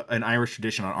have an Irish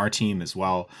tradition on our team as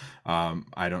well.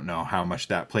 I don't know how much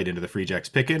that played into the Free Jacks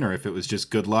picking or if it was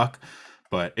just good luck,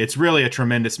 but it's really a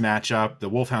tremendous matchup. The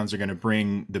Wolfhounds are going to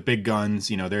bring the big guns.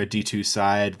 They're a D2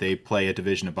 side. They play a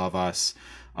division above us.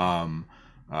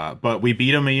 But we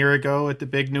beat them a year ago at the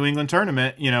big New England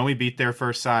tournament. We beat their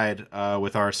first side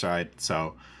with our side.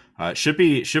 So should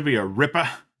be a ripper.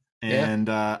 And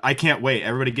I can't wait.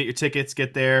 Everybody get your tickets,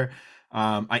 get there.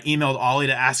 I emailed Ollie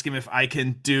to ask him if I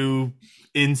can do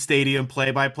in-stadium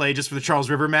play-by-play just for the Charles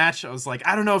River match. I was like,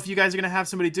 I don't know if you guys are going to have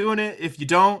somebody doing it. If you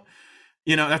don't,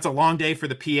 that's a long day for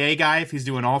the PA guy if he's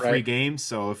doing all 3 games.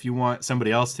 So if you want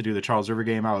somebody else to do the Charles River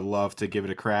game, I would love to give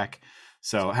it a crack.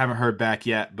 So I haven't heard back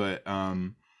yet, but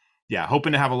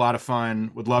hoping to have a lot of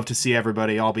fun. Would love to see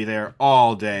everybody. I'll be there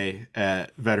all day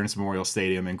at Veterans Memorial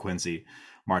Stadium in Quincy,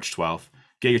 March 12th.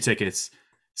 Get your tickets.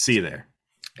 See you there.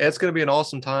 It's going to be an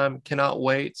awesome time. Cannot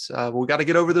wait. We got to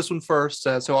get over this one first.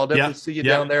 So I'll definitely see you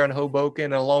down there in Hoboken,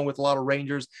 and along with a lot of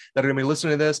Rangers that are going to be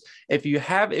listening to this. If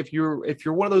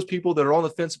you're one of those people that are on the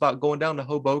fence about going down to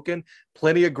Hoboken,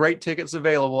 plenty of great tickets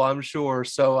available, I'm sure.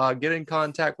 So get in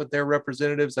contact with their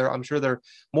representatives. I'm sure they're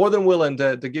more than willing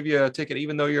to give you a ticket,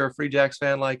 even though you're a Free Jacks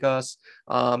fan like us.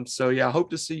 I hope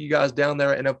to see you guys down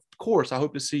there. And of course, I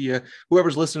hope to see you,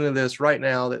 whoever's listening to this right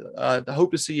now, I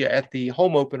hope to see you at the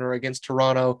home opener against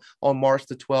Toronto on March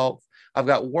the 12th. I've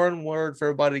got one word for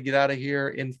everybody to get out of here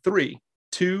in 3,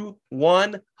 2,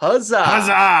 1. Huzzah!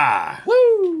 Huzzah!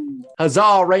 Woo!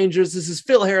 Huzzah, Rangers. This is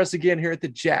Phil Harris again here at the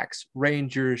Jacks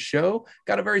Rangers Show.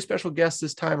 Got a very special guest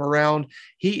this time around.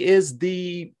 He is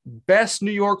the best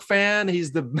New York fan.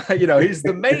 He's he's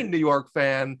the main New York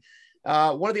fan.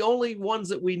 One of the only ones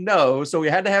that we know, so we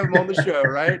had to have him on the show,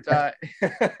 right?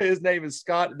 His name is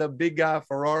Scott, the big guy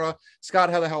Ferrara.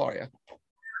 Scott, how the hell are you?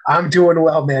 I'm doing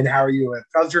well, man. How are you?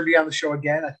 Pleasure to be on the show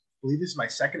again. I believe this is my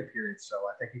second appearance, so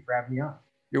thank you for having me on.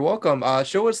 You're welcome.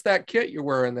 Show us that kit you're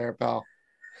wearing there, pal.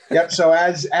 Yep. So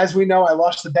as we know, I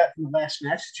lost the bet from the last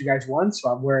match that you guys won, so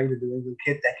I'm wearing the New England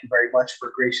kit. Thank you very much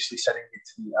for graciously sending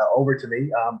it over to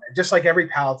me. And just like every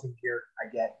Paladin gear I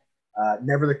get,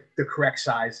 never the correct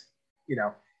size.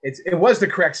 It was the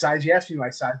correct size. You asked me my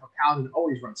size, but Paladin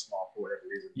always runs small for whatever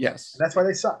reason. Yes. And that's why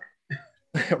they suck.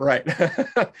 Right.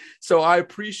 So I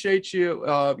appreciate you,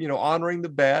 honoring the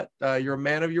bet. You're a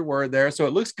man of your word there. So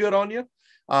it looks good on you.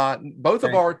 Both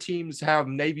of our teams have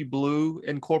navy blue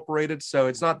incorporated, so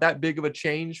it's not that big of a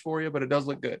change for you, but it does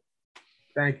look good.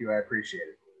 Thank you. I appreciate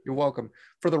it. You're welcome.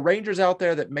 For the Rangers out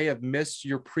there that may have missed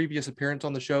your previous appearance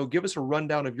on the show, give us a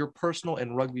rundown of your personal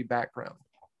and rugby background.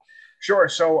 Sure.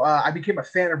 So I became a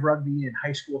fan of rugby in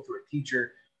high school through a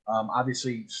teacher.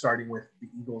 Obviously, starting with the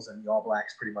Eagles and the All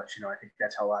Blacks, pretty much. I think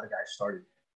that's how a lot of guys started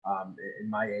in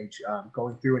my age.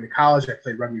 Going through into college, I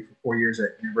played rugby for 4 years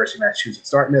at University of Massachusetts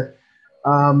Dartmouth.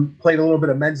 Played a little bit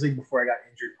of men's league before I got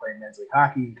injured playing men's league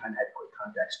hockey, and kind of had to quit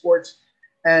contact sports.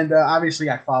 And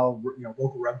obviously, I followed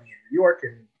local rugby in New York.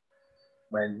 And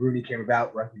when Rooney came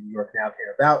about, Rugby New York Now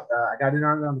came about, I got in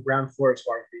on the ground floor as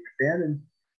far as being a fan. And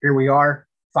here we are,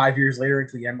 5 years later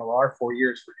into the MLR, 4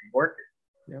 years for New York.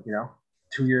 Yep.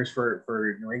 2 years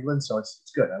for New England. So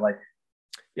it's good. I like it.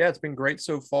 Yeah, it's been great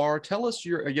so far. Tell us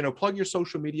plug your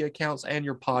social media accounts and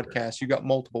your podcast. You got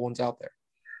multiple ones out there.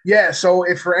 Yeah. So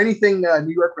if for anything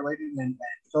New York related, and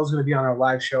Phil's going to be on our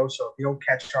live show. So if you don't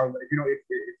catch if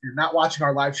you're not watching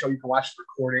our live show, you can watch the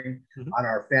recording on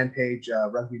our fan page,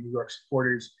 Rugby New York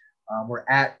Supporters. We're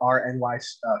at RNY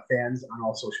fans on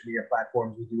all social media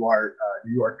platforms. We do our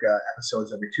New York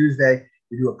episodes every Tuesday.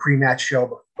 We do a pre-match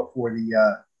show before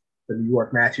the New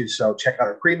York matches. So check out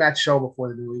our pre-match show before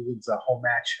the New England's home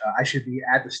match. I should be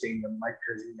at the stadium. Mike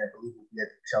Kersey, I believe, will be at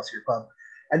the Excelsior Pub.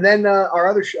 And then our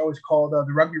other show is called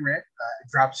The Rugby Rant.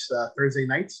 It drops Thursday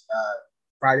nights,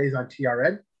 Fridays on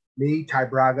TRN. Me, Ty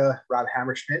Braga, Rob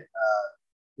Hammerschmidt.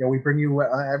 We bring you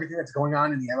everything that's going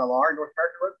on in the MLR in North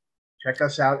America. Check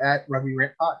us out at Rugby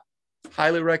Rant Pod.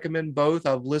 Highly recommend both.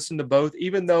 I've listened to both.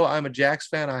 Even though I'm a Jacks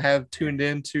fan, I have tuned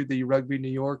in to the Rugby New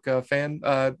York fan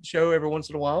show every once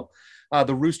in a while,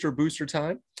 the Rooster Booster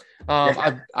time.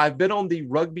 I've been on the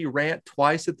Rugby Rant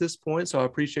twice at this point, so I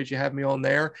appreciate you having me on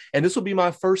there. And this will be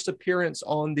my first appearance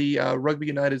on the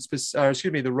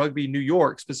the Rugby New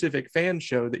York specific fan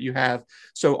show that you have.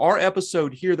 So our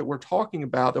episode here that we're talking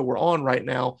about, that we're on right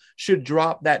now, should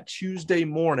drop that Tuesday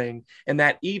morning, and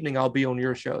that evening I'll be on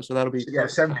your show. So that'll be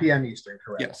 7 p.m. Eastern,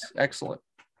 correct? Yes, excellent.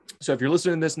 So if you're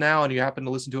listening to this now and you happen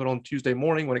to listen to it on Tuesday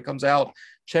morning when it comes out,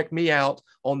 check me out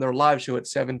on their live show at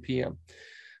 7 p.m.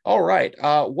 All right.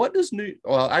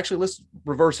 Let's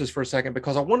reverse this for a second,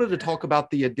 because I wanted to talk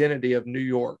about the identity of New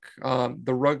York,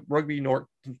 the Rugby New York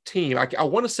team. I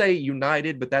want to say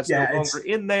United, but that's no longer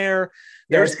in there.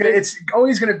 It's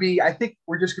always going to be, I think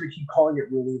we're just going to keep calling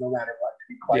it Rooney no matter what, to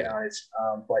be quite honest.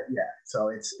 So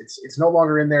it's no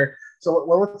longer in there. So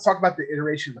let's talk about the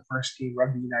iteration of the first team,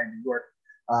 Rugby United New York.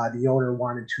 The owner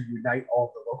wanted to unite all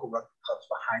of the local rugby clubs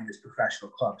behind this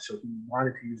professional club. So he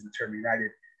wanted to use the term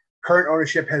United. Current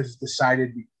ownership has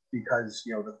decided, because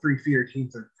the 3 feeder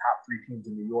teams are the top 3 teams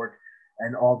in New York,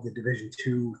 and all of the Division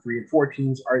 2, 3, and 4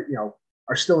 teams are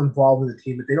are still involved with the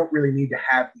team, but they don't really need to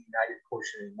have the United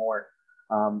portion anymore.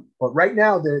 But right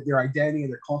now, their identity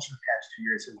and their culture the past 2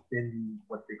 years has been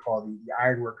what they call the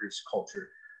ironworkers culture,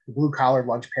 the blue collar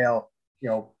lunch pail.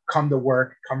 Come to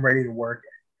work, come ready to work,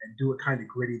 and do it kind of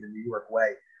gritty the New York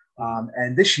way.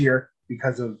 And this year,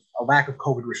 because of a lack of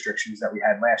COVID restrictions that we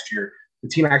had last year, the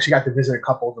team actually got to visit a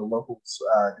couple of the local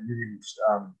the union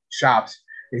shops.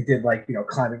 They did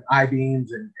climbing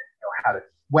I-beams and how to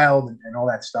weld and all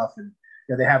that stuff. And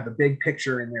they have the big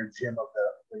picture in their gym of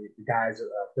the guys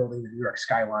building the New York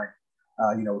skyline,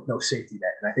 with no safety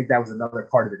net. And I think that was another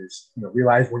part of it is,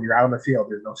 realize when you're out on the field,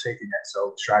 there's no safety net.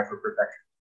 So strive for perfection.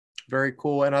 Very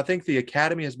cool. And I think the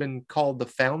academy has been called the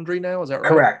Foundry now. Is that right?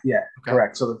 Correct. Yeah, okay.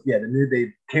 Correct. So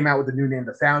they came out with the new name,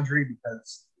 the Foundry,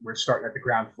 because we're starting at the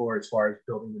ground floor as far as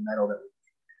building the metal that we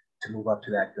need to move up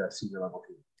to that senior level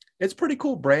team. It's pretty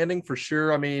cool branding for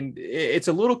sure. I mean, it's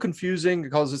a little confusing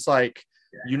because it's like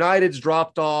United's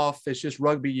dropped off. It's just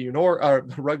Rugby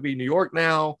New York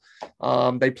now.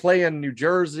 They play in New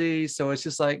Jersey, so it's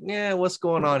just like, what's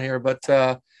going on here?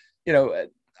 But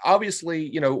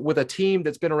obviously, with a team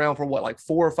that's been around for 4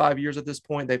 or 5 years at this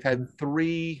point, they've had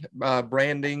 3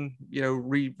 branding,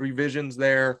 revisions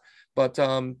there. But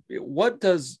what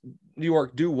does New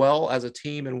York do well as a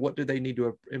team, and what do they need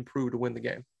to improve to win the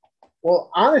game?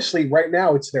 Well, honestly, right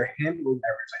now it's their handling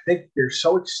errors. I think they're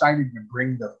so excited to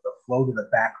bring the flow to the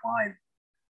back line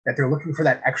that they're looking for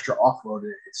that extra offload.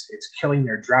 It's killing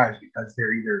their drives because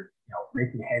they're either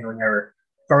making a handling error,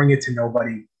 throwing it to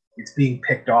nobody. It's being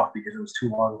picked off because it was too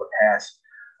long of a pass.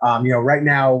 Right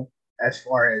now, as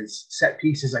far as set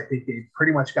pieces, I think they've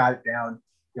pretty much got it down.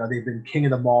 They've been king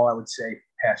of the maul, I would say, for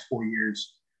the past 4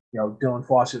 years. Dylan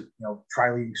Fawcett,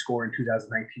 try-leading scorer in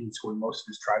 2019, scored most of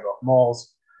his tries off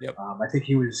mauls. Yep. I think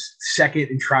he was second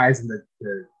in tries in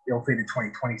the ill-fated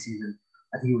 2020 season.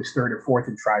 I think he was third or fourth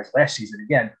in tries last season.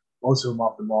 Again, most of them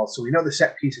off the maul. So we know the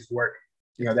set pieces work.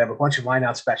 They have a bunch of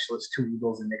line-out specialists, 2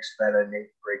 Eagles, and Nick Speta and Nate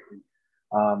Brakely.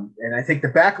 And I think the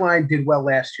back line did well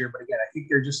last year, but again, I think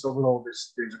they're just a little,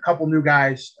 there's a couple new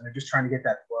guys and they're just trying to get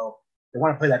that flow. They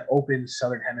want to play that open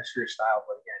Southern Hemisphere style,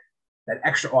 but again, that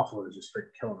extra offload is just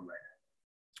freaking killing them right now.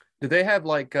 Do they have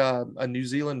a New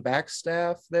Zealand back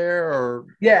staff there, or?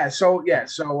 So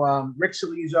Rick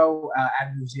Salizo out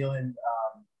of New Zealand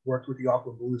worked with the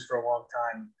Auckland Blues for a long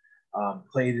time,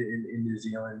 played in New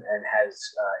Zealand and has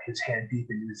his hand deep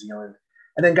in New Zealand.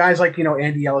 And then guys like,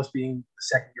 Andy Ellis being the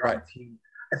second year on the team.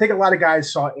 I think a lot of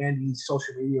guys saw Andy's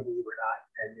social media, believe it or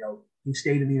not. And, he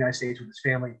stayed in the United States with his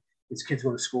family. His kids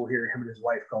go to school here, him and his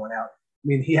wife going out. I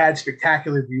mean, he had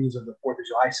spectacular views of the 4th of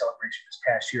July celebration this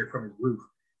past year from his roof.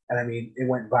 And I mean, it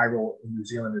went viral in New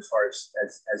Zealand as far as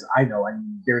I know. I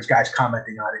mean, there's guys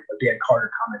commenting on it, Dan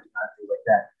Carter commenting on it, things like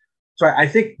that. So I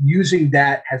think using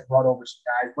that has brought over some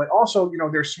guys, but also,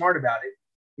 they're smart about it.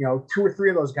 2 or 3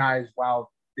 of those guys,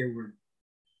 while they were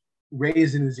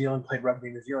raised in New Zealand, played rugby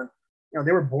in New Zealand,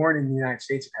 they were born in the United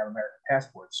States and have American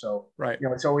passports. So, right.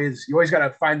 It's always, you always got to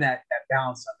find that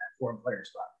balance on that foreign player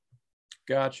spot.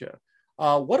 Gotcha.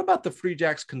 What about the Free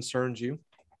Jacks concerns you?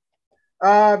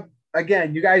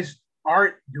 Again, you guys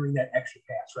aren't doing that extra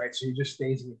pass, right? So you're just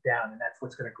phasing it down, and that's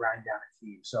what's going to grind down a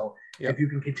team. So if you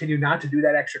can continue not to do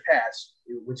that extra pass,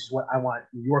 which is what I want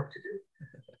New York to do,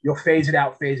 you'll phase it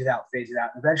out.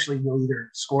 Eventually, you'll either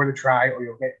score the try or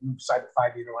you'll get inside the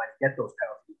 5-meter line and get those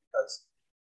penalties because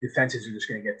defenses are just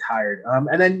going to get tired.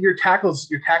 And then your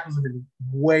tackles have been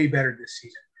way better this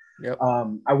season. Yep.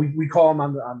 We call them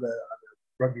on the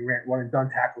Rugby Rant one and done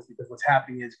tackles because what's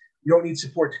happening is you don't need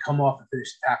support to come off and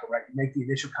finish the tackle, right? You make the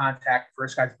initial contact,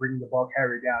 first guy's bringing the ball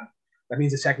carrier down. That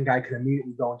means the second guy can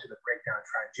immediately go into the breakdown and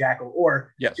try and jackal,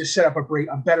 or just set up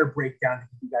a better breakdown to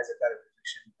give you guys a better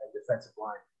position at defensive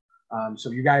line.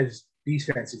 So you guys'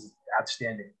 defense is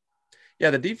outstanding. Yeah,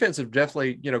 the defense have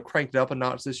definitely, cranked it up a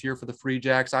notch this year for the Free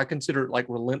Jacks. I consider it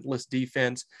relentless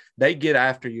defense. They get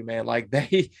after you, man.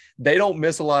 They don't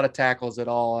miss a lot of tackles at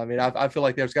all. I mean, I feel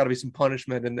like there's got to be some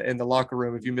punishment in the locker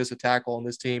room if you miss a tackle on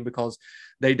this team because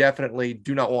they definitely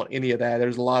do not want any of that.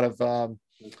 There's a lot of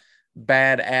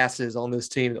bad asses on this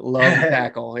team that love to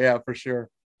tackle. Yeah, for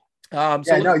sure. You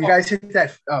guys hit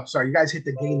that. You guys hit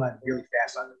the game line really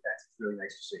fast on defense. It's really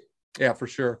nice to see. Yeah, for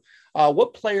sure.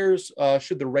 What players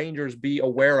should the Rangers be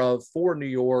aware of for New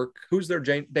York? Who's their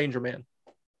danger man?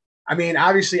 I mean,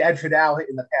 obviously, Ed Fidel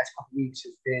in the past couple weeks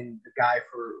has been the guy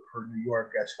for New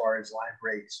York as far as line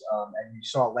breaks. And you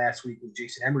saw it last week with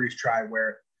Jason Emery's try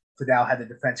where Fidel had the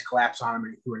defense collapse on him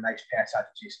and he threw a nice pass out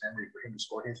to Jason Emery for him to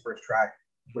score his first try,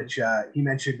 which he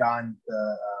mentioned on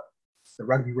the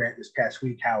Rugby Rant this past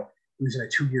week how he was in a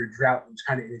 2-year drought and was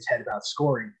kind of in his head about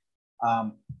scoring.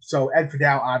 So Ed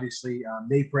Fidel, obviously,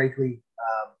 Nate Brakely,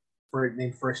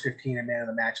 named first 15 and man of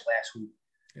the match last week.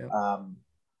 Yep.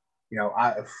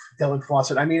 Dylan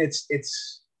Fawcett. I mean,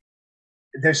 it's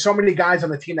there's so many guys on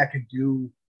the team that could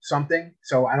do something.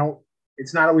 So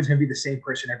it's not always going to be the same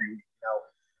person every week.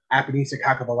 Apanisa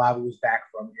Kakabalavu is back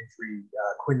from injury.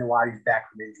 Quinn Nawadi is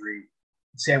back from injury.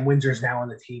 Sam Windsor is now on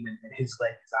the team, and his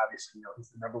leg is obviously, he's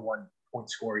the number one point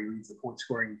scorer. He leads the point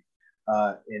scoring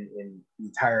in the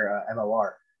entire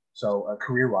MLR, so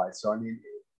career-wise. So I mean,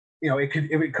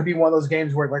 it could be one of those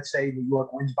games where, let's say, New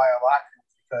York wins by a lot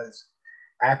because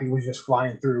Appy was just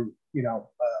flying through,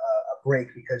 a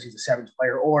break because he's a seventh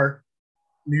player, or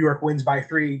New York wins by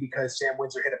 3 because Sam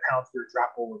Windsor hit a penalty or a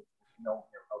drop goal with no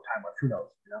time left. Who knows?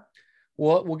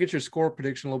 Well, we'll get your score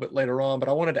prediction a little bit later on, but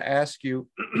I wanted to ask you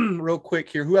real quick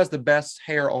here, who has the best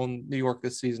hair on New York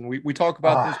this season? We talked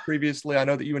about this previously. I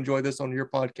know that you enjoy this on your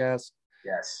podcast.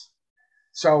 Yes.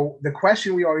 So the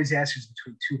question we always ask is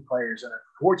between 2 players, and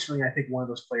unfortunately, I think one of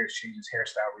those players changed his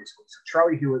hairstyle recently. So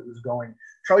Charlie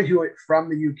Hewitt from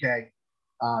the UK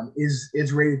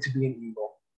is rated to be an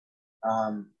Eagle.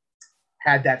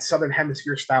 Had that Southern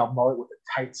Hemisphere style mullet with the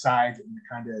tight sides and the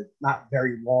kind of not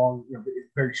very long,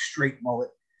 very straight mullet.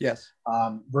 Yes.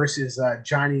 Versus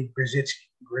Johnny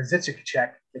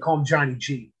Grzycek, they call him Johnny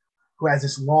G, who has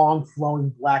this long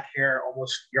flowing black hair,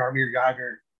 almost Jaromir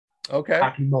Jagr,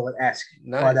 hockey mullet-esque.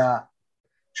 Nice. But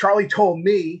Charlie told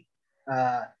me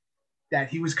that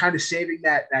he was kind of saving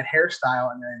that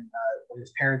hairstyle, and then when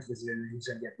his parents visited, he was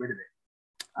going to get rid of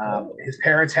it. His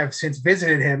parents have since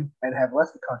visited him and have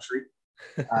left the country.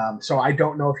 So I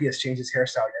don't know if he has changed his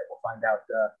hairstyle yet. We'll find out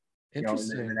in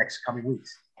the next coming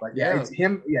weeks. But it's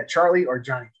him, Charlie or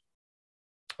Johnny.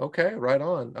 Okay, right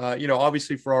on.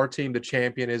 Obviously for our team, the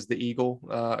champion is the Eagle,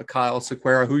 Kyle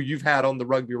Sequeira, who you've had on the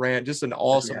Rugby Rant, just an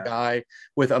awesome guy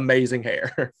with amazing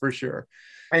hair for sure.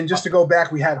 And just to go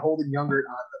back, we had Holden Youngert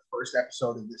on the first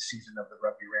episode of this season of the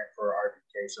Rugby Rant for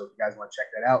RBK. So if you guys want to check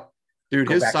that out, dude,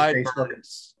 his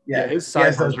sideburns. Yeah, his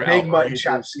sideburns are big mutton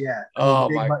chops. Yeah. Oh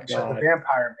big my mutton God. Chop. The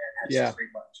Vampire Man has great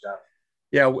mutton chops.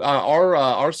 Yeah,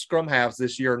 our scrum halves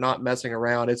this year are not messing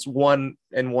around. It's 1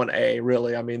 and 1A,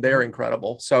 really. I mean, they're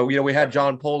incredible. So, we had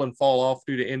John Poland fall off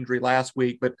due to injury last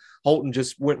week, but Holton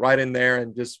just went right in there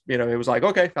and just, it was like,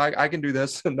 okay, I can do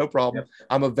this. No problem. Yep.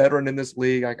 I'm a veteran in this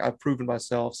league. I've proven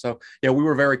myself. So, we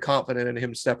were very confident in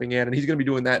him stepping in, and he's going to be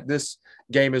doing that this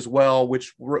game as well,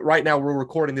 which right now we're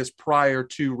recording this prior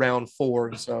to round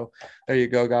 4. So there you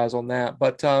go, guys, on that.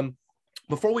 But,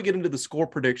 before we get into the score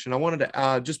prediction, I wanted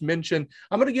to just mention,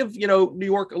 I'm going to give, New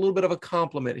York a little bit of a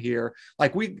compliment here.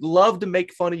 Like, we love to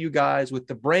make fun of you guys with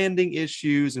the branding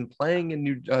issues and playing in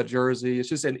New Jersey. It's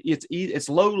just, it's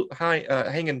low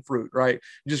hanging fruit, right?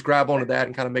 You just grab onto that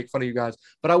and kind of make fun of you guys.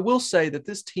 But I will say that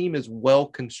this team is well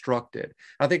constructed.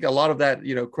 I think a lot of that,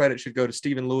 credit should go to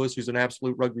Stephen Lewis, who's an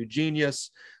absolute rugby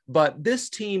genius. But this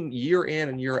team, year in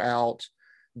and year out,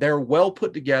 they're well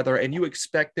put together, and you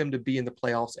expect them to be in the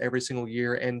playoffs every single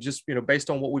year. And just, based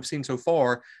on what we've seen so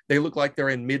far, they look like they're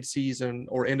in mid-season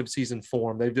or end-of-season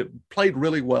form. They've played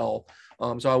really well.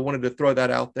 So I wanted to throw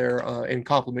that out there and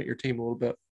compliment your team a little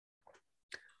bit.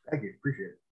 Thank you. Appreciate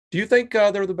it. Do you think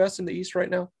they're the best in the East right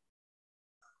now?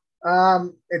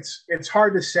 It's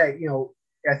hard to say.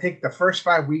 I think the first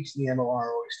 5 weeks in the MLR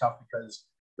are always tough because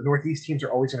the Northeast teams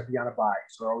are always going to be on a bye.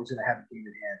 So they're always going to have a game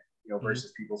in hand,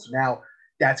 versus people. So now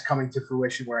that's coming to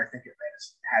fruition where I think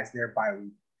Atlanta has their bye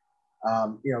week.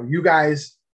 You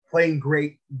guys playing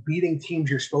great, beating teams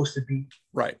you're supposed to beat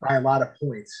by a lot of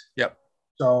points. Yep.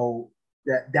 So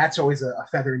that's always a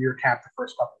feather in your cap the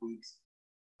first couple weeks.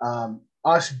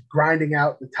 Us grinding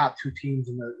out the top 2 teams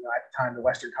in the at the time the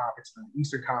Western Conference and the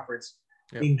Eastern Conference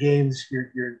in games.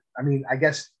 I mean, I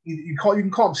guess you can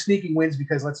call them sneaking wins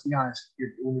because let's be honest,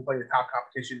 when you play the top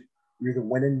competition, you're either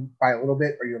winning by a little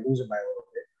bit or you're losing by a little bit.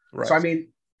 Right. So, I mean,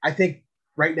 I think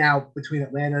right now between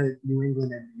Atlanta, New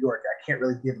England, and New York, I can't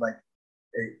really give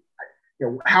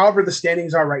however the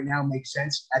standings are right now makes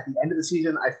sense. At the end of the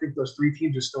season, I think those 3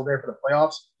 teams are still there for the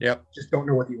playoffs. Yep. Just don't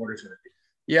know what the order is going to be.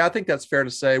 Yeah, I think that's fair to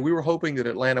say. We were hoping that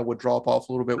Atlanta would drop off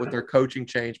a little bit with their coaching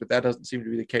change, but that doesn't seem to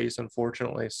be the case,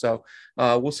 unfortunately. So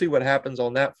we'll see what happens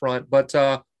on that front. But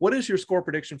what is your score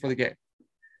prediction for the game?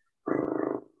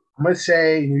 I'm going to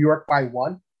say New York by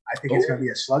 1. I think it's going to be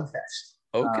a slugfest.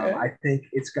 Okay. I think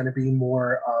it's going to be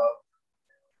more of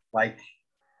I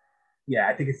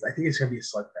think it's going to be a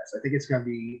slugfest. I think it's going to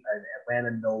be an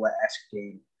Atlanta NOLA-esque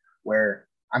game where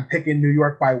I'm picking New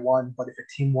York by 1, but if a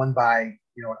team won by an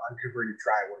unconverted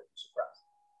try, I wouldn't be surprised.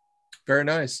 Very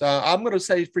nice. I'm going to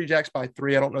say Free Jacks by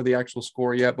 3. I don't know the actual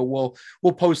score yet, but we'll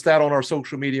post that on our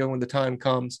social media when the time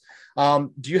comes.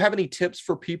 Do you have any tips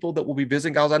for people that will be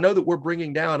visiting, guys? I know that we're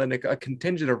bringing down a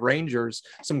contingent of Rangers.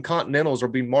 Some Continentals will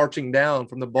be marching down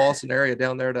from the Boston area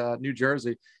down there to New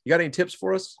Jersey. You got any tips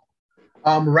for us?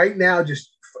 Right now, just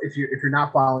if you're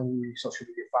not following the social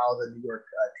media, follow the New York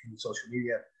team social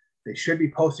media. They should be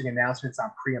posting announcements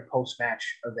on pre and post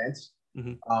match events.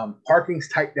 Mm-hmm. Parking's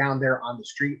tight down there on the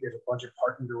street. There's a bunch of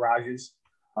parking garages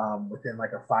within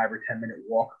like a 5 or 10 minute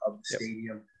walk of the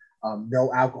stadium.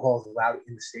 No alcohol is allowed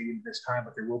in the stadium this time,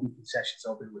 but there will be concessions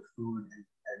open with food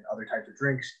and other types of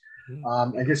drinks.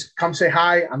 Mm-hmm. And just come say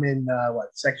hi. I'm in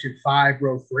section 5,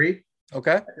 row 3.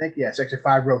 Okay. I think, section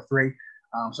 5, row 3.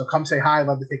 So come say hi. I'd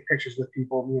love to take pictures with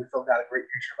people. Me and Phil got a great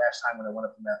picture last time when I went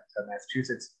up to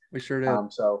Massachusetts. We sure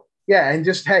did. So yeah, and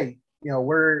just hey,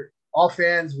 we're all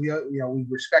fans. We we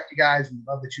respect you guys. We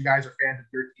love that you guys are fans of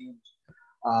your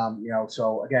teams.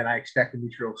 So again, I expect the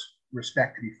mutual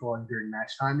respect to be flowing during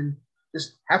match time, and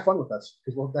just have fun with us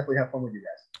because we'll definitely have fun with you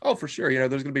guys. Oh, for sure.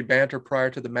 There's going to be banter prior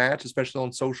to the match, especially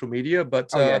on social media. But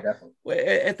definitely.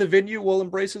 At the venue, we'll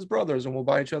embrace as brothers and we'll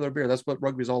buy each other a beer. That's what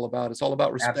rugby is all about. It's all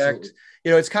about respect. Absolutely.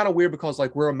 It's kind of weird because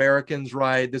we're Americans,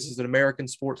 right? This is an American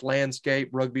sports landscape.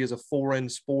 Rugby is a foreign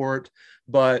sport,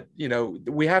 but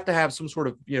we have to have some sort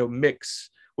of mix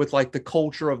with the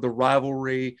culture of the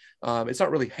rivalry. It's not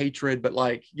really hatred, but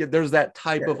there's that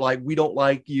type of we don't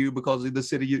like you because of the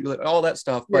city, all that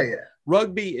stuff. But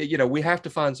rugby, we have to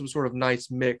find some sort of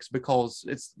nice mix because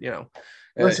it's,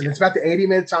 listen, it's about the 80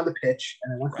 minutes on the pitch,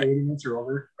 and then once the 80 minutes are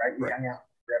over, you hang out.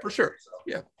 For sure. So.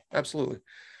 Yeah, absolutely.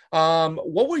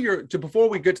 What were before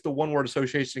we get to the one word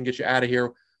association and get you out of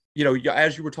here,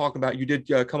 as you were talking about, you did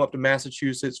come up to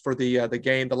Massachusetts for the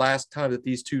game. The last time that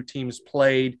these two teams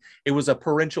played, it was a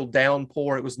torrential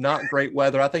downpour. It was not great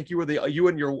weather. I think you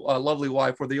and your lovely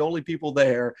wife were the only people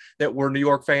there that were New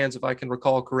York fans, if I can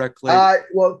recall correctly.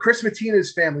 Well, Chris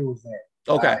Matina's family was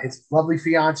there. Okay. His lovely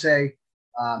fiance,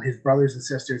 his brothers and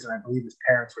sisters, and I believe his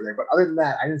parents were there. But other than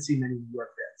that, I didn't see many New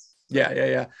York fans.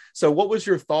 Yeah. So what was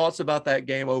your thoughts about that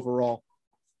game overall?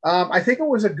 I think it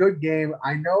was a good game.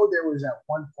 I know there was at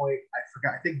one point, I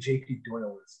forgot, I think JP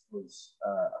Doyle was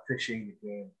officiating the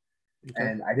game. Okay.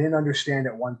 And I didn't understand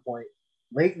at one point,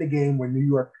 late in the game when New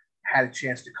York had a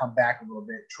chance to come back a little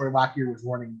bit, Troy Lockyer was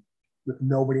running with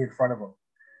nobody in front of him.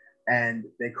 And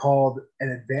they called an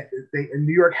advantage.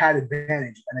 New York had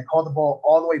advantage, and they called the ball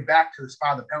all the way back to the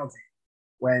spot of the penalty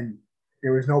when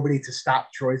there was nobody to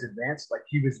stop Troy's advance.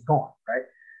 He was gone, right?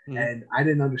 Mm-hmm. And I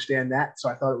didn't understand that, so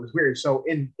I thought it was weird. So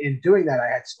in doing that, I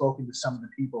had spoken to some of the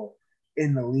people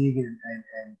in the league and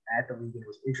at the league, and it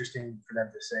was interesting for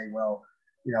them to say, well,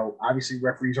 obviously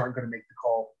referees aren't going to make the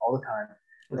call all the time,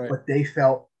 right. But they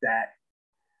felt that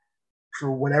for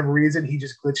whatever reason, he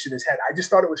just glitched in his head. I just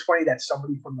thought it was funny that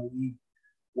somebody from the league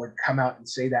would come out and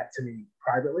say that to me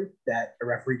privately, that a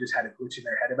referee just had a glitch in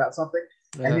their head about something.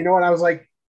 Uh-huh. And you know what? I was like,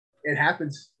 it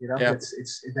happens,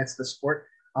 it's that's the sport.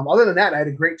 Other than that, I had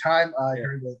a great time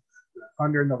during the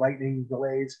thunder and the lightning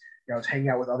delays. I was hanging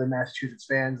out with other Massachusetts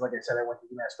fans. Like I said, I went to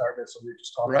UMass Dartmouth, so we were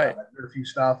just talking about a few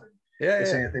stuff. And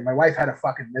saying anything. My wife had a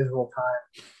fucking miserable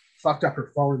time. Fucked up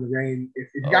her phone in the rain. If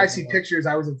you guys see pictures,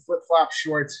 I was in flip-flop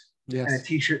shorts and a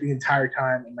t-shirt the entire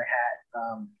time and my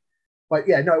hat. But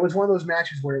yeah, no, it was one of those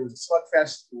matches where it was a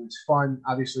slugfest. It was fun.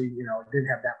 Obviously, it didn't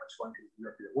have that much fun because New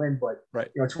York didn't win. But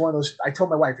it's one of those. I told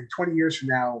my wife, in 20 years from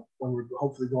now, when we're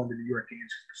hopefully going to New York games,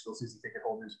 we're still season ticket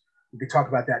holders, we could talk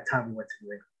about that time we went to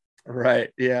New England.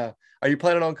 Right. Yeah. Are you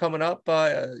planning on coming up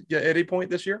at any point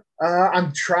this year?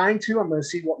 I'm trying to. I'm going to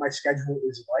see what my schedule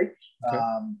is like. Okay.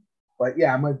 But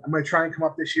yeah, I'm gonna try and come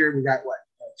up this year. We got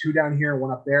 2 down here,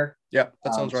 1 up there. Yeah,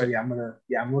 that sounds right. So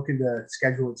I'm looking to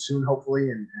schedule it soon, hopefully.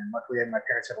 And luckily, my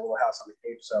parents have a little house on the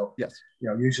Cape, so yes,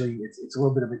 usually it's a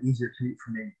little bit of an easier commute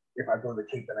for me if I go to the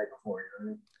Cape the night before. You know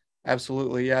what I mean?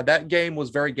 Absolutely. Yeah. That game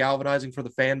was very galvanizing for the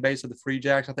fan base of the Free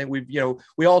Jacks. I think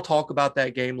we all talk about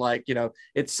that game.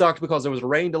 It sucked because there was a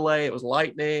rain delay. It was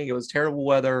lightning. It was terrible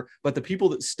weather, but the people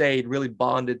that stayed really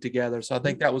bonded together. So I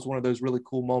think that was one of those really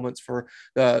cool moments for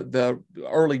the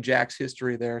early Jacks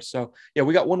history there. So yeah,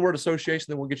 we got one word association,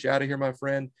 then we'll get you out of here, my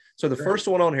friend. So the first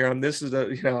one on here, and this is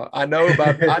I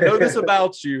know this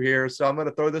about you here. So I'm going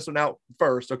to throw this one out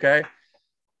first. Okay.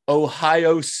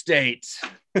 Ohio State.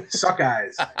 Suck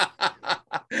eyes.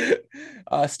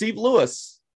 Steve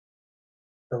Lewis.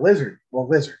 The Lizard. Well,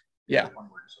 Lizard. Yeah.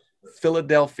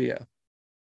 Philadelphia.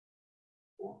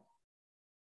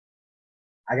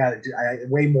 I got to do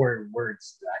way more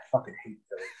words. I fucking hate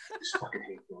Philly. I just fucking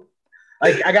hate Philly.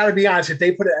 I got to be honest. If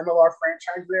they put an MLR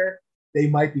franchise there, they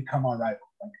might become our rival.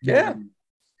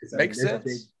 Makes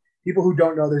sense. People who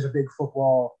don't know, there's a big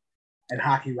football and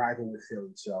hockey rival with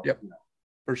Philly. So, yep,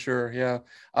 for sure.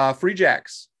 Yeah. Free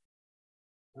Jacks.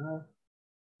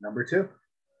 Number 2.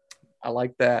 I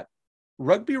like that.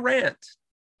 Rugby Rant.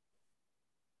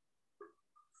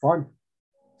 Fun.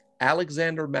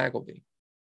 Alexander Magleby.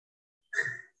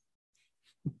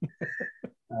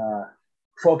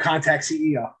 Full Contact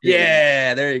CEO.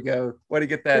 Yeah, there you go. Way to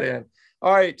get that in.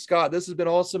 All right, Scott, this has been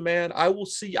awesome, man. I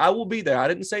will be there. I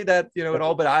didn't say that, at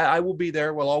all, but I will be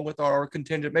there along with our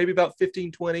contingent, maybe about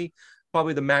 15, 20,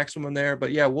 probably the maximum there.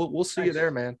 But yeah, we'll see you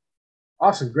there, man.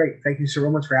 Awesome. Great. Thank you so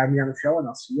much for having me on the show, and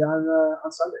I'll see you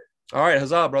on Sunday. All right,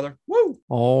 huzzah, brother. Woo!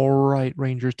 All right,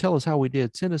 Rangers, tell us how we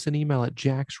did. Send us an email at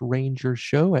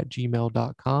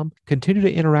jacksrangershow@gmail.com. Continue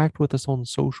to interact with us on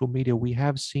social media. We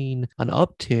have seen an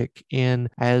uptick in,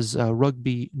 as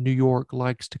Rugby New York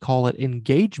likes to call it,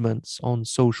 engagements on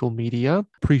social media.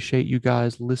 Appreciate you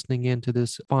guys listening into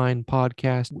this fine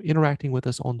podcast, interacting with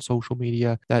us on social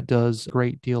media. That does a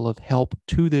great deal of help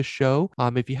to this show.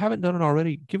 If you haven't done it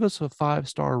already, give us a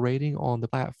 5-star rating on the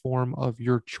platform of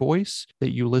your choice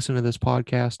that you listen to this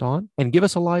podcast on, and give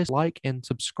us a like and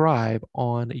subscribe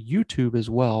on YouTube as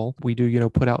well. We do,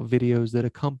 put out videos that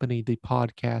accompany the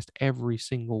podcast every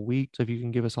single week. So if you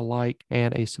can give us a like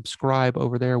and a subscribe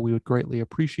over there, we would greatly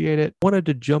appreciate it. Wanted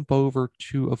to jump over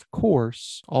to, of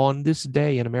course, on this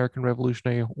day in American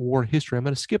Revolutionary War history. I'm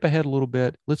going to skip ahead a little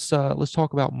bit. Let's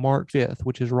talk about March 5th,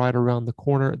 which is right around the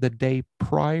corner, the day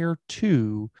prior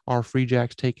to our Free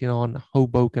Jacks taking on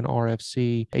Hoboken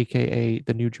RFC, aka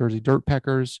the New Jersey Dirt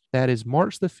Peckers. That is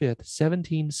March the 5th,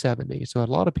 1770. So a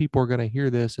lot of people are going to hear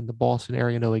this in the Boston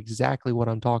area, know exactly what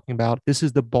I'm talking about. This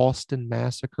is the Boston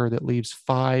Massacre that leaves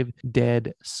 5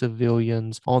 dead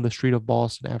civilians on the street of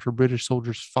Boston after British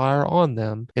soldiers fire on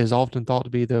them. It is often thought to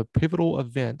be the pivotal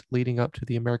event leading up to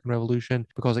the American Revolution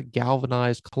because it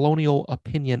galvanized colonial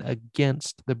opinion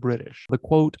against the British. The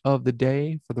quote of the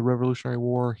day for the Revolutionary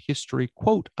War history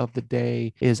quote of the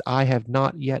day is, "I have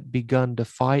not yet begun to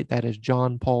fight." That is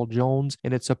John Paul Jones,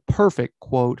 and it's a perfect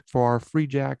quote for our Free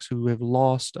Jacks who have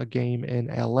lost a game in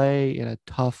LA in a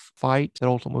tough fight that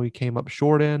ultimately came up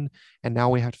short in, and now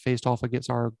we have to face off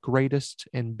against our greatest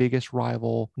and biggest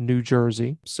rival, New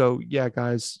Jersey. So yeah,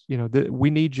 guys, we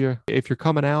need you. If you're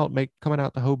coming out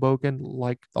to Hoboken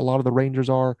like a lot of the Rangers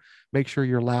are, make sure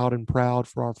you're loud and proud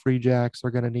for our Free Jacks.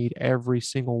 They're going to need every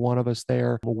single one of us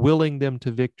there, willing them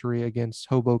to victory against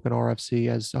Hoboken RFC,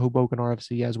 as Hoboken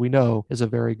RFC, as we know, is a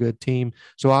very good team.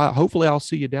 So hopefully I'll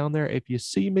see you down there. If you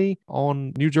see me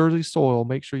on New Jersey soil,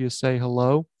 make sure you say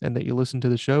hello and that you listen to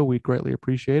the show. We'd greatly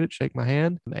appreciate it. Shake my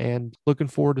hand, and looking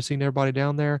forward to seeing everybody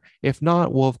down there. If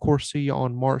not, we'll of course see you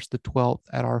on March the 12th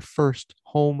at our first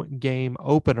home game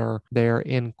opener there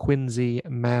in Quincy,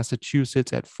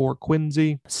 Massachusetts at Fort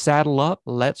Quincy. Saddle up,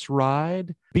 let's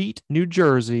ride, beat New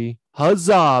Jersey.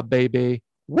 Huzzah, baby.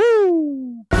 Woo!